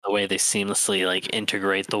way they seamlessly like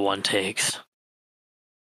integrate the one takes.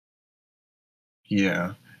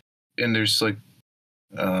 Yeah, and there's like,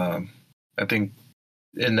 I think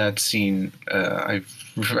in that scene, I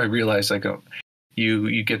realized like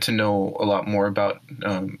you get to know a lot more about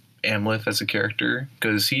Amleth as a character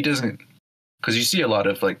because you see a lot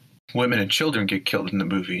of like women and children get killed in the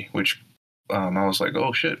movie, which I was like,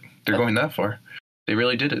 oh shit, they're going that far. They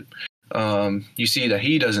really did it. You see that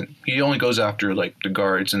he only goes after like the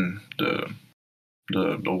guards and the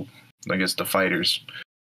I guess the fighters.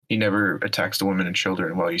 He never attacks the women and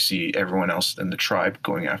children while you see everyone else in the tribe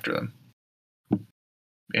going after them.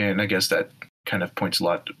 And I guess that kind of points a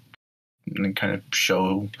lot and kind of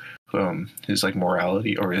show his like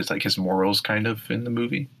morality or his morals kind of in the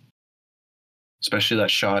movie. Especially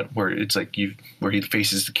that shot where it's like where he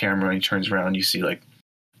faces the camera and he turns around and you see like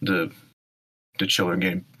the children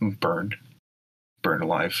getting burned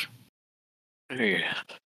alive. Yeah.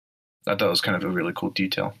 I thought that was kind of a really cool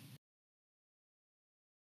detail.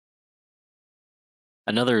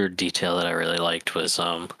 Another detail that I really liked was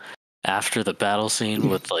after the battle scene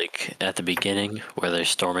with like at the beginning where they're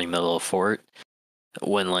storming the little fort,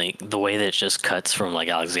 when like the way that it just cuts from like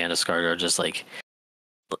Alexander Skarsgård just like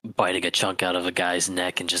biting a chunk out of a guy's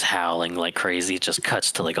neck and just howling like crazy, it just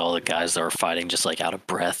cuts to like all the guys that were fighting just like out of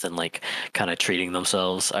breath and like kind of treating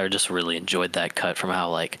themselves. I just really enjoyed that cut from how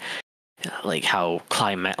how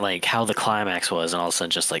the climax was, and all of a sudden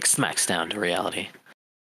just like smacks down to reality.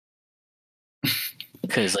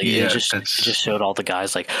 Because like it just showed all the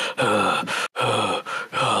guys like like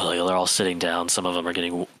they're all sitting down. Some of them are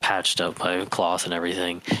getting patched up by cloth and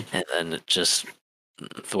everything, and then it just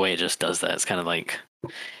the way it just does that, it's kind of like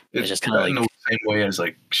it's just kind of like in the same way as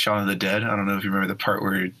like Shaun of the Dead. I don't know if you remember the part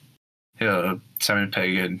where Simon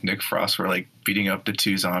Pegg and Nick Frost were like beating up the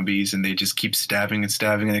 2 zombies, and they just keep stabbing and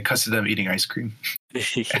stabbing, and it cuts to them eating ice cream.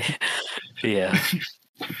 Yeah.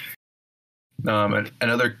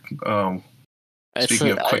 Another. Speaking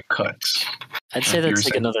of quick cuts, I'd say that's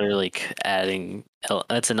like another like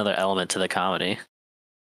that's another element to the comedy,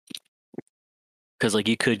 because like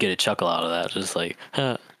you could get a chuckle out of that, just like,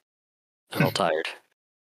 I'm all tired.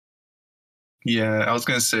 Yeah, I was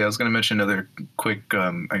gonna mention another quick,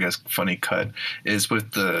 I guess, funny cut is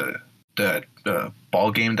with that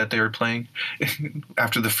ball game that they were playing.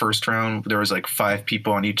 After the first round, there was like 5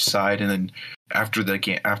 people on each side, and then after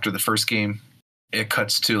the first game, it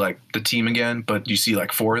cuts to like the team again, but you see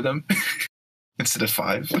like 4 of them instead of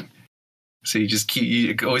 5. So you just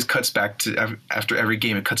it always cuts back to after every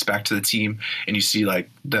game. It cuts back to the team, and you see like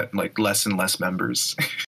that like less and less members.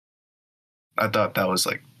 I thought that was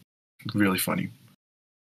like really funny.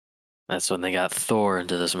 That's when they got Thor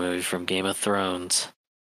into this movie from Game of Thrones.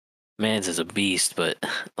 Mans is a beast, but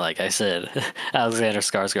like I said, Alexander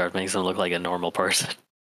Skarsgård makes him look like a normal person.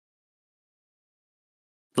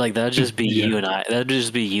 Like that'd just be you and I. That'd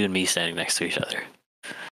just be you and me standing next to each other.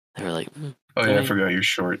 They were like, "Oh yeah, I forgot you're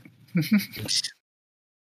short."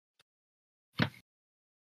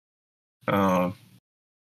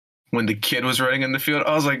 When the kid was running in the field,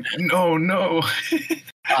 I was like, no.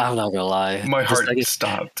 I'm not gonna lie. My heart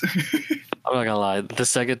stopped. I'm not gonna lie. The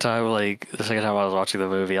second time I was watching the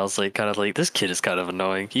movie, I was like, kind of like, this kid is kind of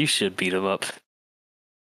annoying. You should beat him up.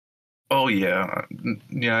 Oh yeah.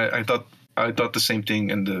 I thought the same thing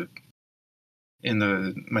in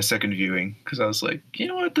my second viewing, because I was like, you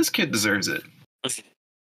know what, this kid deserves it.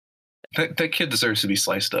 That kid deserves to be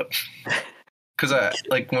sliced up. Because I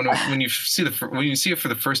like when you see it for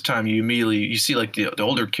the first time, you see like the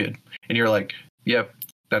older kid, and you're like, yep,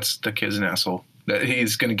 the kid's an asshole. That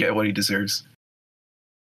he's gonna get what he deserves.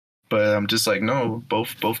 But I'm just like, no,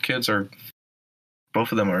 both of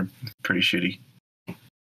them are pretty shitty.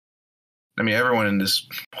 I mean, everyone in this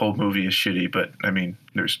whole movie is shitty, but I mean,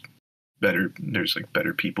 there's like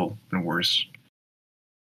better people and worse.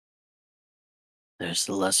 There's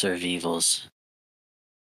the lesser of evils.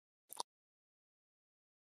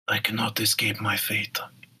 I cannot escape my fate.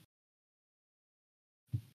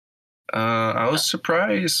 I was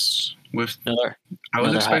surprised with. I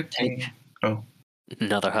was expecting. Oh,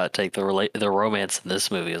 another hot take. The romance in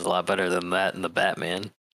this movie is a lot better than that in the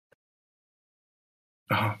Batman.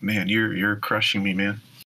 Oh man, you're crushing me, man.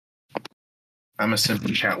 I'm a simple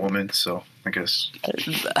Catwoman, so I guess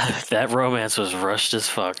that romance was rushed as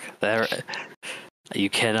fuck. You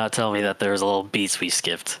cannot tell me that there's a little beats we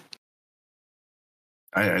skipped.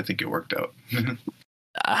 I think it worked out.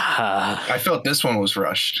 I felt this one was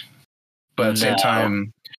rushed, but at the same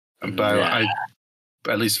time, I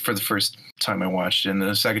at least for the first time I watched it, and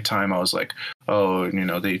the second time I was like, oh,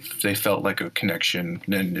 they felt like a connection,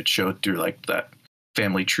 and it showed through like that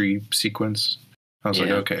family tree sequence. I was like,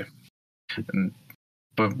 okay.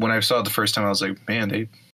 But when I saw it the first time, I was like, man,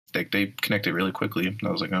 they connected really quickly. And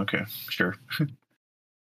I was like, okay, sure.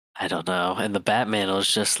 I don't know. And the Batman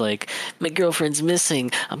was just like, my girlfriend's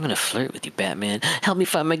missing. I'm going to flirt with you, Batman. Help me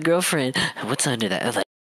find my girlfriend. What's under that? I was like,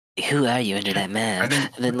 who are you under that mask?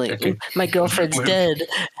 And then like, my girlfriend's dead.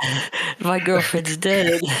 My girlfriend's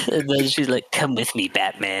dead. And then she's like, come with me,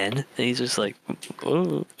 Batman. And he's just like,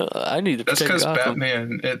 oh, I need to protect That's because Gotham.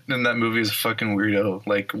 Batman in that movie is a fucking weirdo.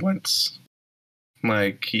 Like once,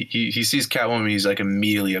 like he sees Catwoman, he's like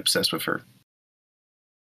immediately obsessed with her.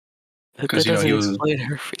 Because he was.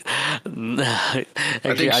 I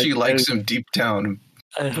think she likes him deep down,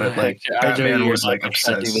 but like Batman was like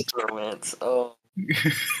obsessed. Romance. Oh,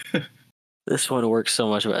 this one works so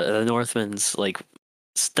much better. The Northman's like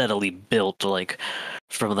steadily built, like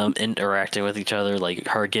from them interacting with each other, like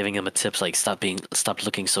her giving him a tips like stop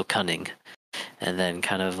looking so cunning, and then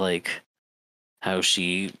kind of like how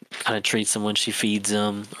she kind of treats him when she feeds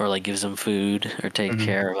him or like gives him food or takes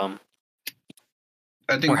care of him.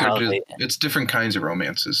 I think it's different kinds of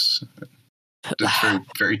romances. It's very,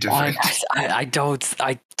 very different. I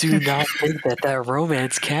do not think that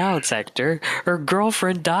romance counts, Hector. Her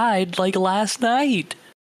girlfriend died like last night.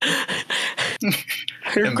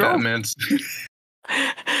 And Batman's.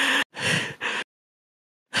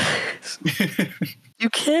 You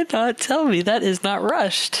cannot tell me that is not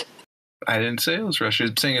rushed. I didn't say it was rushed.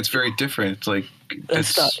 I'm saying it's very different. It's like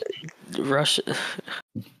it's not rush.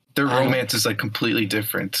 Their romance is like completely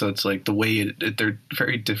different, so it's like the way they're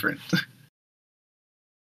very different.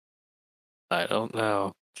 I don't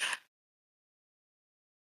know.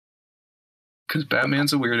 Because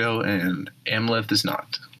Batman's a weirdo and Amleth is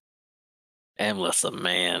not. Amleth's a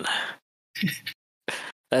man.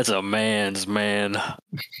 That's a man's man.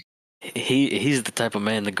 He's the type of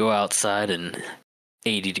man to go outside in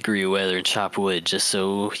 80-degree weather and chop wood just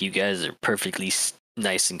so you guys are perfectly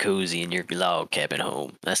nice and cozy in your log cabin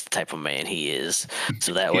home. That's the type of man he is.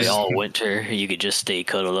 So that way all winter you could just stay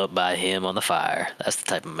cuddled up by him on the fire. That's the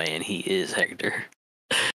type of man he is, Hector.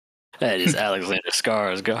 That is Alexander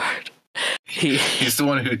Skarsgård. He's the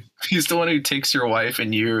one who takes your wife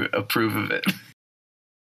and you approve of it.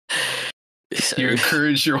 You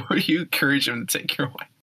encourage him to take your wife.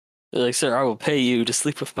 Like, sir, I will pay you to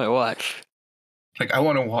sleep with my wife. Like, I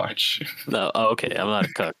want to watch. No, okay, I'm not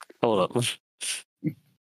a cuck. Hold up.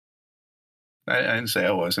 I didn't say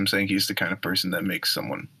I was. I'm saying he's the kind of person that makes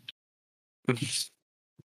someone.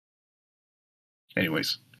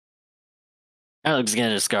 Anyways.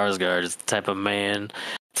 Alexander Skarsgård is the type of man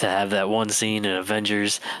to have that one scene in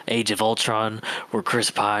Avengers Age of Ultron where Chris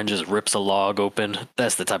Pine just rips a log open.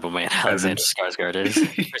 That's the type of man Alexander Skarsgård is.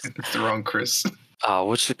 It's the wrong Chris. Oh,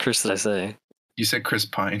 which Chris did I say? You said Chris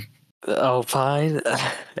Pine. Oh, Pine?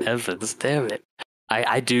 Evans, damn it.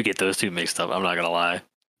 I do get those two mixed up, I'm not gonna lie.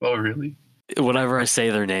 Oh, really? Whenever I say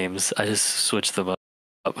their names, I just switch them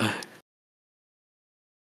up.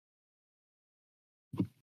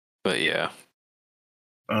 But yeah.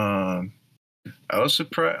 I was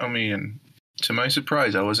surprised. I mean, to my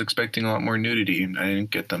surprise, I was expecting a lot more nudity, and I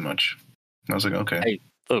didn't get that much. I was like, okay. Hey,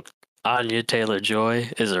 look, Anya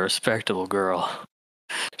Taylor-Joy is a respectable girl.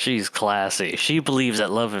 She's classy. She believes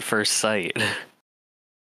at love at first sight.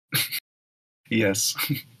 Yes.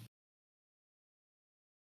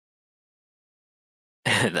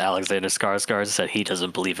 And Alexander Skarsgård said he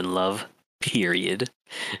doesn't believe in love. Period.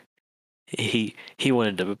 He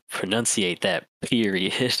wanted to pronunciate that.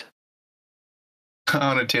 Period.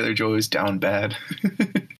 Anna Taylor-Joy is down bad.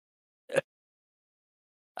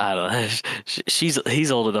 I don't know.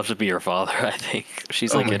 He's old enough to be her father. I think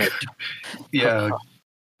she's like in her. Yeah,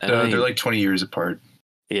 they're like 20 years apart.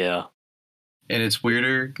 Yeah. And it's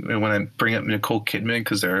weirder when I bring up Nicole Kidman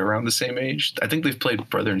because they're around the same age. I think they've played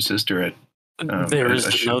brother and sister at.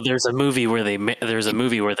 There's a movie where they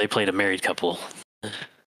played a married couple.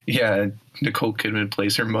 Yeah, Nicole Kidman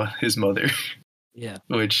plays his mother. Yeah,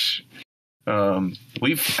 which I'm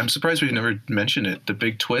surprised we've never mentioned it. The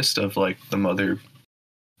big twist of like the mother,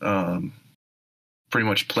 pretty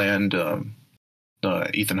much planned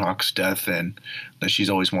Ethan Hawke's death, and that she's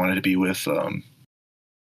always wanted to be with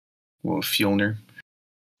Fjolnir.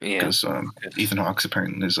 Yeah, because Ethan Hawke's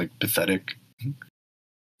apparently is like pathetic,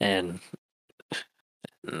 and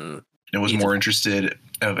was more interested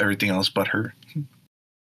of everything else but her.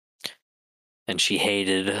 And she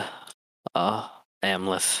hated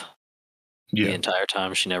Amleth the entire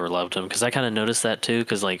time. She never loved him, because I kind of noticed that too,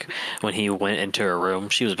 because like when he went into her room,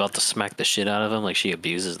 she was about to smack the shit out of him. Like she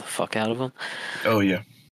abuses the fuck out of him. Oh yeah.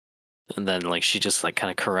 And then like she just like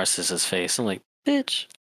kind of caresses his face. I'm like, bitch.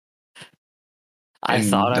 I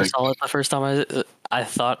thought I saw it the first time. I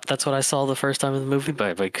thought that's what I saw the first time in the movie,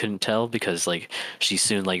 but I couldn't tell because like she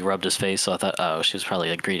soon like rubbed his face, so I thought, oh, she was probably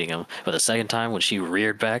like greeting him. But the second time when she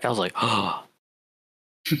reared back, I was like, oh.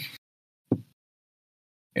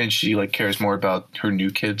 And she like cares more about her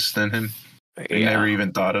new kids than him. I never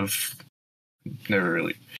even thought of. Never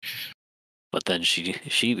really. But then she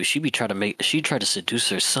tried to seduce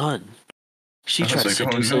her son. She tried to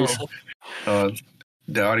seduce her son.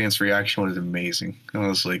 The audience reaction was amazing. I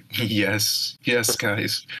was like, yes,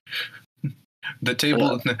 guys. The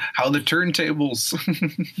table, how the turntables.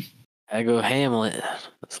 I go Hamlet.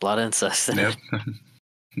 There's a lot of incest in it.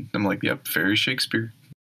 I'm like, yep, very Shakespeare.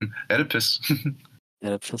 Oedipus.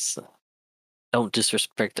 Oedipus. Don't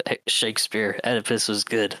disrespect Shakespeare. Oedipus was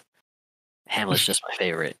good. Hamlet's just my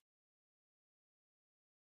favorite.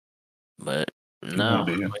 But no.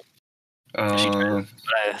 The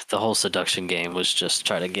whole seduction game was just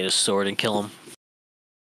try to get his sword and kill him.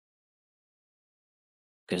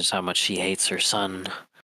 Because how much she hates her son.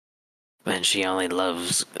 And she only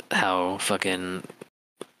loves how fucking...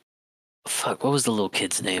 Fuck, what was the little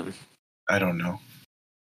kid's name? I don't know.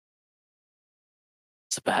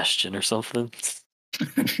 Sebastian or something?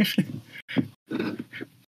 It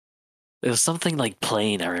was something like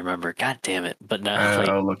plain, I remember. God damn it. But now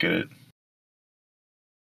I'll look at it.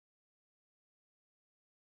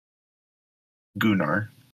 Gunnar.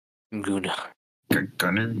 Gunnar.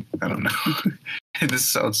 I don't know.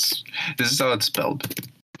 This is how it's spelled.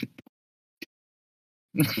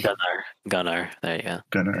 Gunnar. There you go.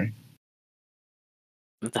 Gunnar.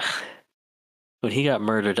 When he got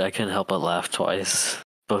murdered, I couldn't help but laugh twice.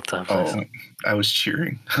 Both times. Oh, I was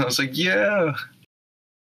cheering. I was like, yeah.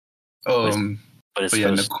 But yeah,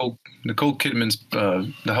 Nicole Kidman's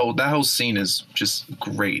that whole scene is just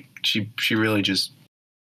great. She really just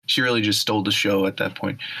stole the show at that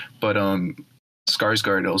point. But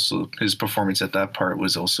Skarsgård also, his performance at that part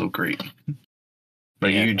was also great.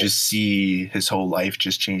 Like you could just see his whole life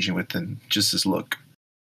just changing within just his look.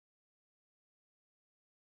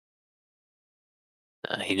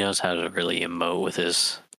 He knows how to really emote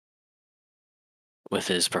with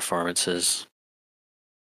his performances.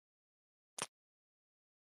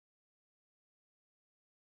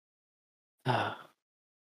 I'm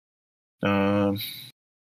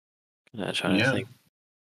trying to think.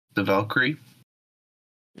 The Valkyrie.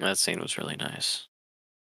 That scene was really nice.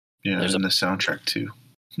 Yeah, and the soundtrack too.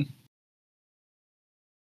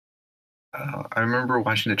 I remember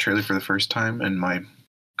watching the trailer for the first time, and my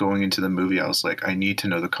going into the movie, I was like, I need to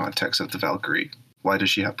know the context of the Valkyrie. Why does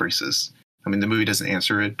she have braces? I mean, the movie doesn't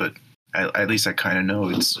answer it, but at least I kind of know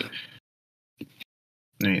it's.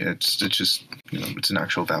 I mean, it's just it's an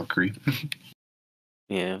actual Valkyrie.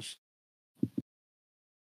 Yeah.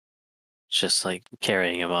 Just like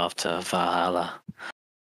carrying him off to Valhalla.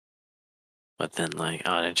 But then, like,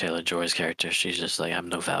 Anya Taylor-Joy's character, she's just like, I'm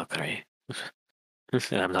no Valkyrie.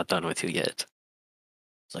 And I'm not done with you yet.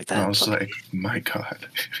 It's like that. I was like, my God.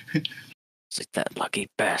 It's like that lucky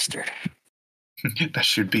bastard. That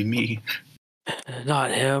should be me.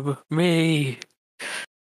 Not him, me.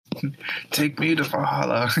 Take me to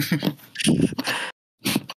Valhalla.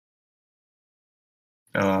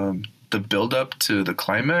 The build up to the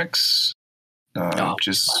climax,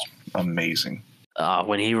 just amazing.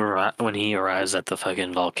 When he arrives at the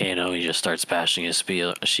fucking volcano, he just starts bashing his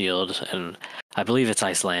shield, and I believe it's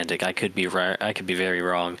Icelandic. I could be right. I could be very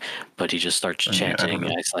wrong, but he just starts chanting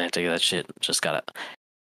Icelandic. That shit just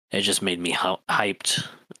it just made me hyped.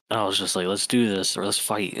 I was just like, let's do this, or let's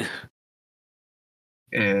fight.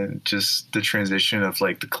 And just the transition of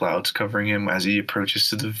like the clouds covering him as he approaches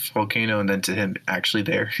to the volcano, and then to him actually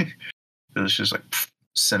there. It was just like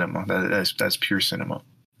cinema. That's pure cinema.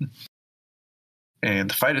 And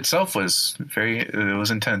the fight itself was it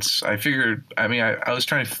was intense. I figured. I mean, I was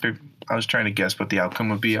trying to guess what the outcome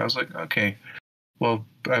would be. I was like, okay, well,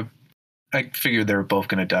 I figured they were both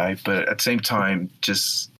gonna die, but at the same time,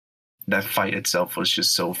 just that fight itself was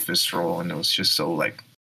just so visceral, and it was just so like.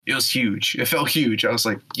 It was huge. It felt huge. I was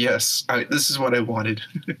like, yes, this is what I wanted.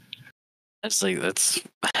 That's a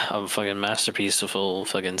fucking masterpiece of a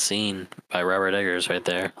fucking scene by Robert Eggers right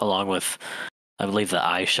there, along with, I believe, the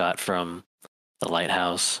eye shot from the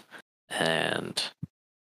lighthouse, and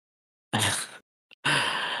it's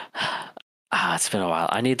been a while.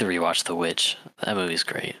 I need to rewatch The Witch. That movie's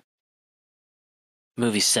great.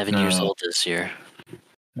 Movie's 7 years old this year.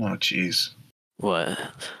 Oh, jeez. What?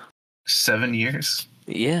 7 years?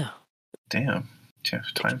 Yeah. Damn.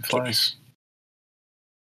 Time flies.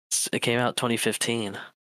 It came out 2015.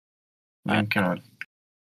 My God.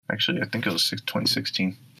 Actually, I think it was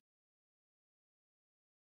 2016.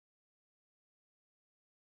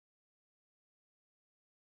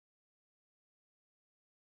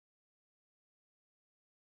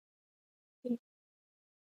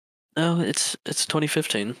 No, it's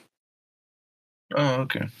 2015. Oh,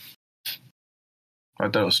 okay. I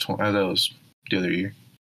thought it was the other year.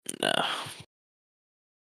 No.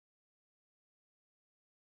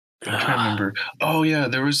 I'm trying to remember. Oh yeah,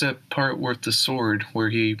 there was that part with the sword where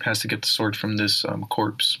he has to get the sword from this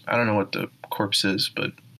corpse. I don't know what the corpse is,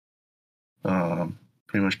 but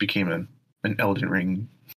pretty much became an Elden Ring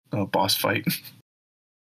boss fight.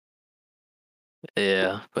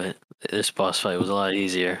 Yeah, but this boss fight was a lot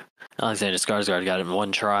easier. Alexander Skarsgård got it in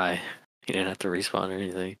one try. He didn't have to respawn or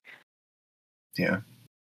anything. Yeah.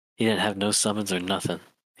 He didn't have no summons or nothing.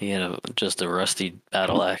 He had just a rusty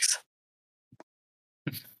battle axe.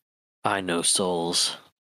 I know souls.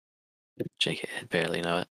 JK, I barely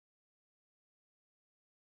know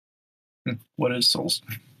it. What is Souls?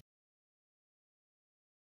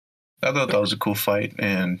 I thought that was a cool fight,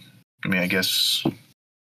 and I mean, I guess.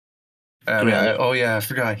 I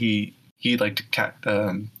forgot he like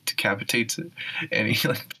decapitates it, and he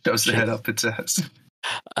like shoves the head up its ass.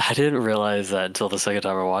 I didn't realize that until the second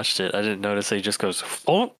time I watched it. I didn't notice that he just goes,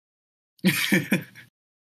 oh!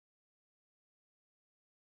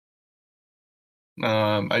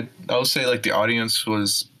 I'll say like the audience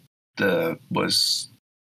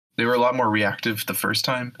they were a lot more reactive the first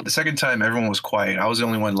time. The second time, everyone was quiet. I was the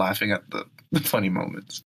only one laughing at the funny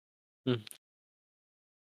moments.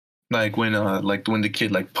 Like when the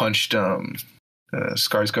kid like punched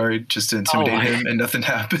Skarsgård just to intimidate him, and nothing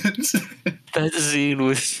happens. That scene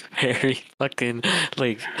was very fucking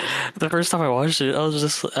like. The first time I watched it,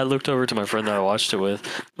 I looked over to my friend that I watched it with.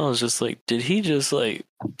 I was just like, does he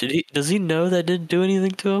know that didn't do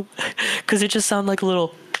anything to him? Because it just sounded like a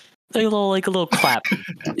little clap.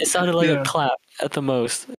 It sounded like a clap at the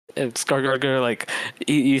most. And Skarsgård like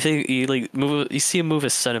you think you like move, you see him move a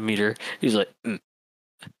centimeter. He's like. And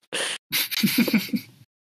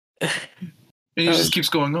he just keeps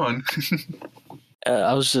going on.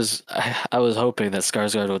 I was hoping that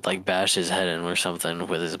Skarsgård would like bash his head in or something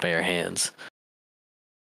with his bare hands.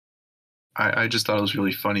 I just thought it was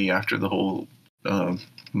really funny after the whole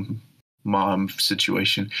mom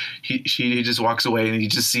situation. He just walks away and he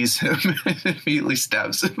just sees him and immediately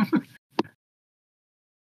stabs him.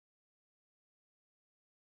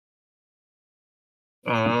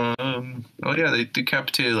 Oh yeah, they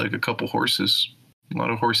decapitated like a couple horses, a lot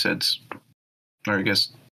of horse heads. Or I guess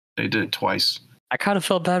they did it twice. I kind of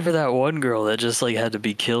felt bad for that one girl that just like had to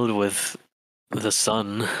be killed with the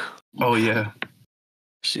sun. Oh yeah.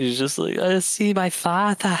 She's just like, I see my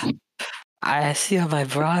father. I see my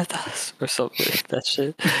brothers or something like that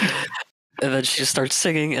shit. And then she just starts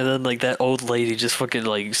singing, and then like that old lady just fucking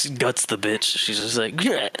like guts the bitch. She's just like,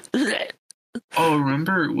 Oh,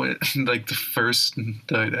 remember when like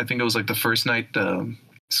I think it was like the first night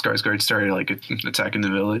Skarsgård started like attacking the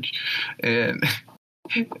village, and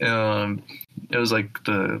it was like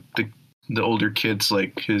the older kids,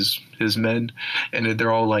 like his men, and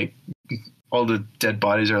they're all like, all the dead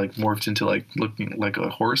bodies are like morphed into like looking like a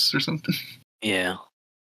horse or something. yeah.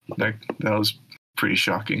 That was pretty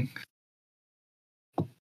shocking.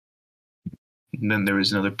 And then there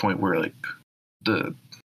was another point where like the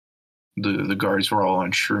guards were all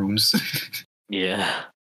on shrooms. Yeah.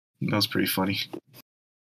 That was pretty funny. A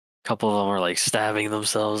couple of them were like stabbing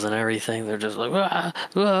themselves and everything. They're just like, ah,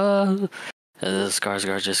 ah. And the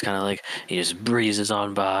Skarsgård just kind of like, he just breezes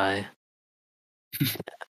on by.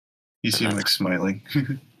 You see him like smiling.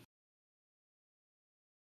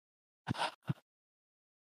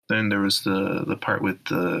 Then there was the part with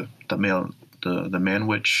the man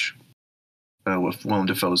witch with Willem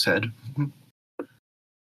Dafoe's head.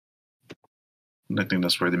 I think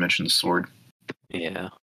that's where they mentioned the sword. Yeah.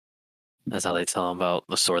 That's how they tell him about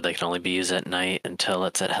the sword that can only be used at night until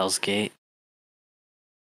it's at Hell's Gate.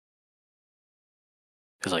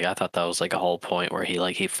 Because like I thought that was like a whole point where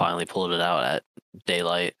he finally pulled it out at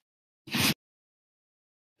daylight.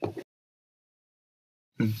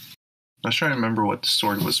 I was trying to remember what the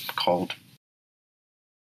sword was called.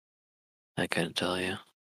 I couldn't tell you.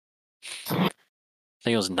 I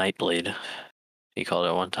think it was Nightblade. He called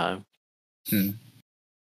it one time.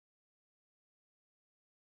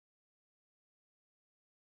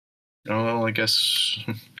 Oh, well, I guess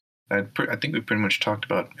I think we pretty much talked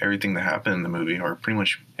about everything that happened in the movie, or pretty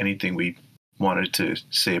much anything we wanted to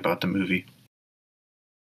say about the movie.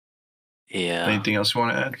 Yeah. Anything else you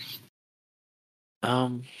want to add?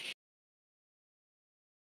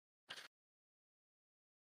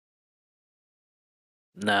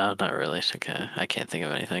 No, not really. Okay, I can't think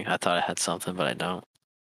of anything. I thought I had something, but I don't.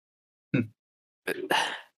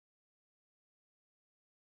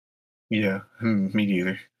 Yeah, me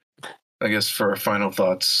neither. I guess for our final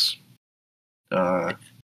thoughts,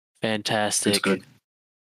 Fantastic. it's good.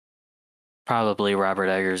 Probably Robert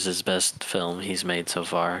Eggers' best film he's made so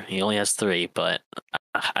far. He only has 3, but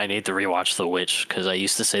I need to rewatch The Witch because I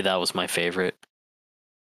used to say that was my favorite.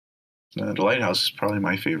 The Lighthouse is probably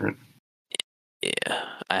my favorite. Yeah,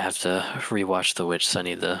 I have to rewatch The Witch, so I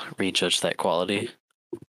need to rejudge that quality.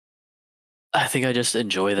 I think I just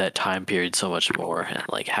enjoy that time period so much more, and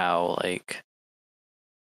like how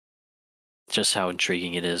just how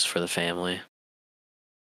intriguing it is for the family.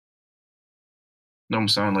 No, I'm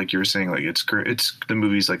sounding like you were saying like it's great. It's the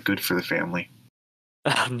movie's like good for the family.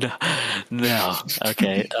 No.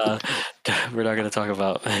 Okay. We're not gonna talk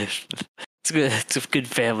about. It's good. It's a good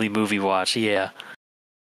family movie watch. Yeah.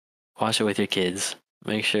 Watch it with your kids.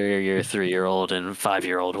 Make sure your 3-year-old and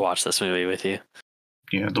 5-year-old watch this movie with you.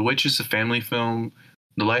 Yeah, The Witch is a family film.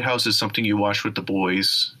 The Lighthouse is something you watch with the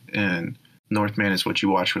boys, and Northman is what you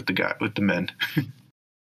watch with the men.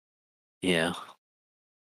 Yeah.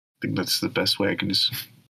 I think that's the best way I can just.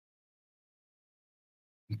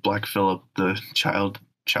 Black Phillip, the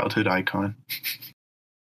childhood icon.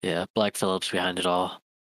 Yeah. Black Phillip's behind it all.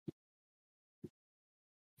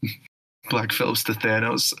 Black Phillip's the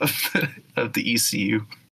Thanos of the ECU.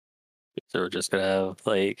 So we're just gonna have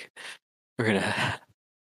we're gonna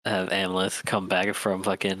have Amleth come back from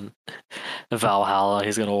fucking Valhalla.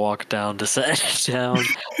 He's gonna walk down to set down.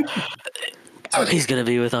 He's gonna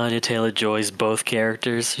be with Anya Taylor-Joy's both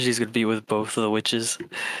characters. She's gonna be with both of the witches.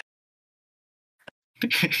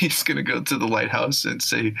 He's gonna go to the lighthouse and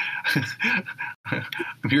say,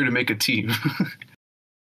 "I'm here to make a team."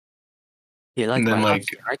 You like my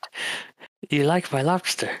lobster, right? You like my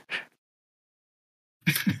lobster.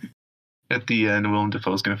 At the end, Willem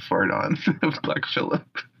Dafoe's gonna fart on Black Phillip.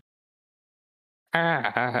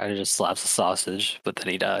 He just slaps a sausage, but then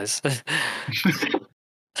he dies.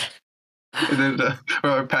 And then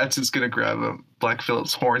Patson's gonna grab him, Black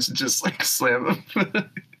Phillip's horns and just like slam him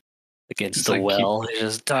against just the like well. He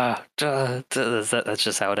just that's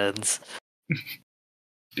just how it ends.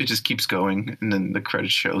 It just keeps going, and then the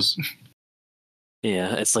credits shows.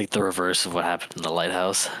 Yeah, it's like the reverse of what happened in The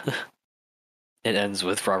Lighthouse. It ends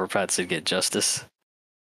with Robert Pattinson get justice.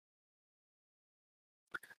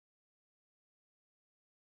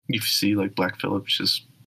 You see like Black Phillip just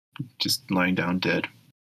lying down dead.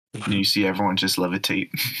 And you see everyone just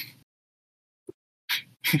levitate.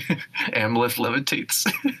 Amleth levitates.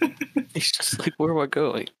 He's just like, where am I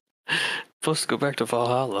going? Supposed to go back to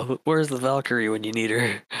Valhalla. Where's the Valkyrie when you need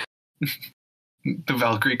her? The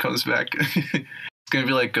Valkyrie comes back. It's gonna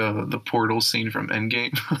be like the portal scene from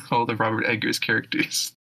Endgame. All the Robert Eggers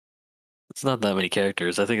characters. It's not that many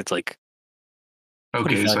characters. I think it's like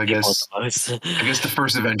Okay, 25 so I people guess at the most. the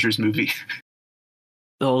first Avengers movie.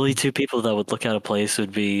 The only two people that would look out of place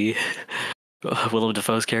would be Willem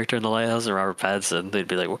Dafoe's character in The Lighthouse and Robert Pattinson. They'd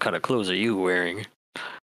be like, what kind of clothes are you wearing?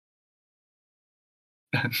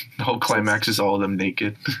 The whole climax is all of them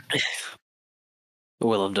naked.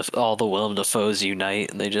 All the Willem Dafoes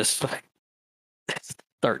unite and they just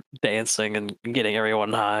start dancing and getting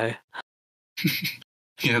everyone high.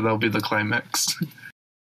 Yeah, that'll be the climax.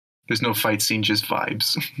 There's no fight scene, just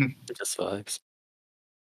vibes. Just vibes.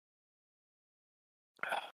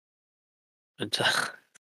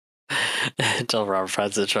 Until Robert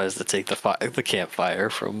Pattinson tries to take the campfire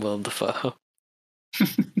from Willem Dafoe.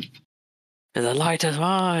 And the light is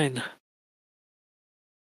mine.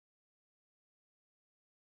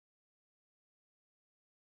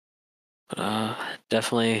 But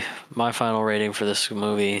definitely my final rating for this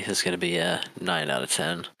movie is going to be a 9 out of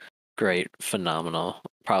 10. Great, phenomenal,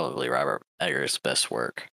 probably Robert Eggers' best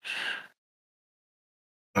work.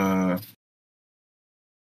 I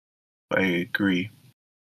agree.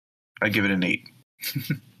 I give it an 8.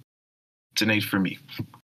 It's an 8 for me,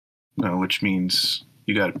 which means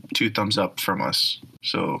you got 2 thumbs up from us.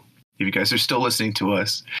 So if you guys are still listening to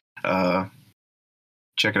us,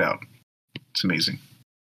 check it out. It's amazing.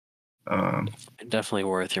 Definitely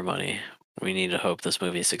worth your money. We need to hope this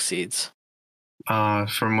movie succeeds.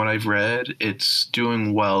 From what I've read, it's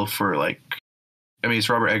doing well for it's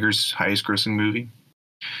Robert Eggers' highest grossing movie.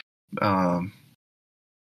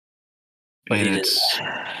 But he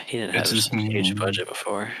didn't have a huge budget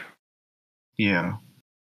before. Yeah.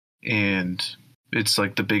 And it's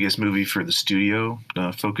like the biggest movie for the studio,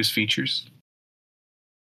 Focus Features.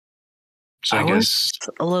 So I guess was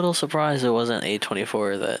a little surprised it wasn't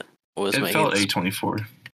A24 that was making it. It felt A24.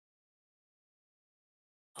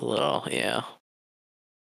 A little, yeah.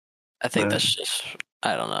 I think that's just,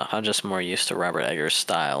 I don't know. I'm just more used to Robert Eggers'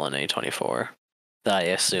 style in A24. That I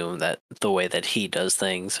assume that the way that he does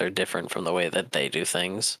things are different from the way that they do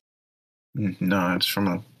things. No, it's from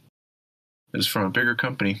a bigger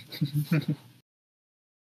company.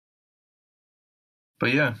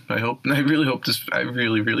 But yeah, I really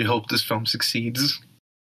hope this film succeeds,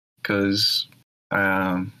 because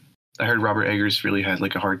I heard Robert Eggers really had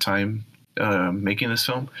like a hard time making this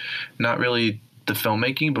film. Not really the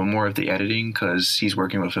filmmaking, but more of the editing, because he's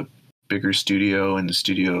working with a bigger studio, and the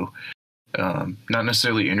studio not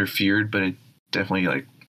necessarily interfered, but it definitely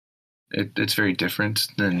it's very different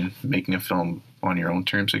than making a film on your own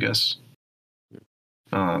terms, I guess.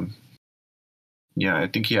 Yeah, I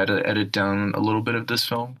think he had to edit down a little bit of this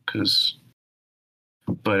film,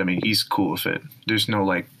 but I mean, he's cool with it. There's no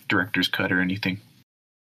like director's cut or anything.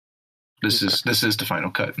 This is the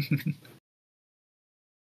final cut.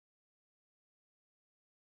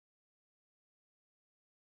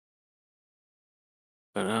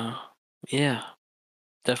 But yeah,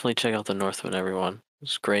 definitely check out the Northman, everyone.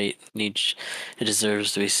 It's great. It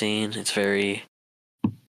deserves to be seen. It's very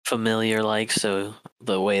familiar, so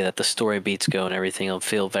the way that the story beats go and everything will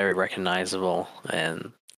feel very recognizable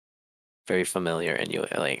and very familiar, and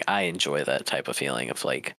I enjoy that type of feeling of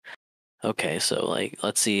okay, so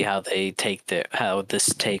let's see how they how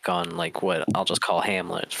this take on what I'll just call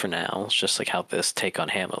Hamlet for now. It's just how this take on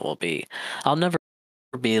Hamlet will be. I'll never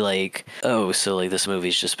be oh, so this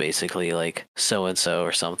movie's just basically so and so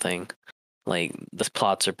or something. The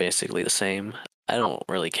plots are basically the same. I don't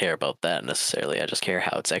really care about that necessarily. I just care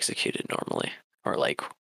how it's executed normally, or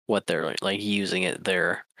what they're using it,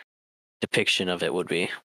 their depiction of it would be.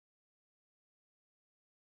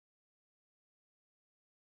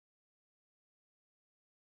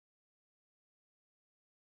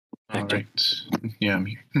 All right. Yeah, I'm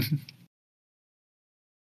here.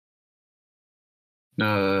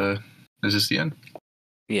 Is this the end?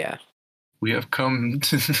 Yeah. We have come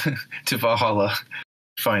to Valhalla,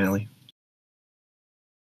 finally.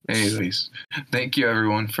 Anyways, thank you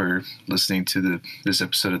everyone for listening to this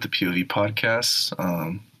episode of the POV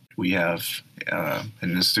podcast. We have an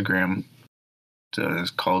Instagram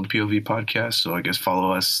called POV Podcast, so I guess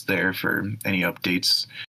follow us there for any updates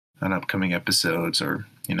on upcoming episodes, or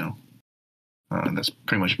that's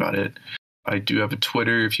pretty much about it. I do have a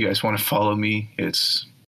Twitter if you guys want to follow me. It's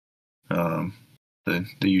the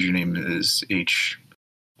username is HROD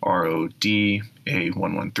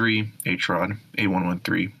A113, HROD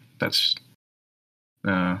A113. That's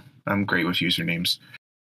I'm great with usernames.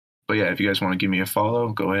 But yeah, if you guys want to give me a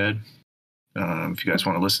follow, go ahead. If you guys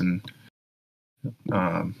want to listen,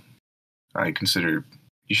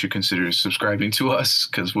 you should consider subscribing to us,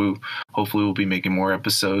 because hopefully we'll be making more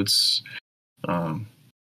episodes.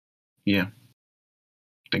 Yeah,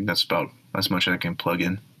 I think that's about as much as I can plug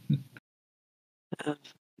in.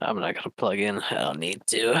 I'm not gonna plug in. I don't need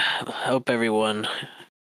to. I hope everyone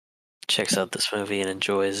checks out this movie and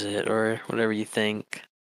enjoys it, or whatever you think.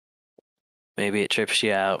 Maybe it trips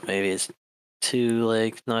you out. Maybe it's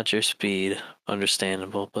too not your speed.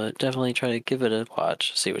 Understandable, but definitely try to give it a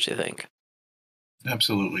watch. See what you think.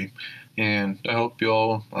 Absolutely, and I hope you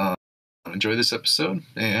all enjoy this episode.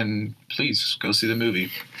 And please go see the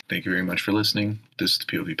movie. Thank you very much for listening. This is the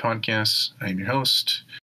POV Podcast. I am your host.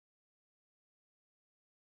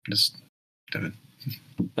 This is Devin.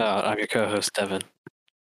 I'm your co-host, Devin.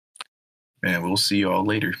 And we'll see you all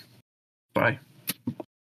later. Bye.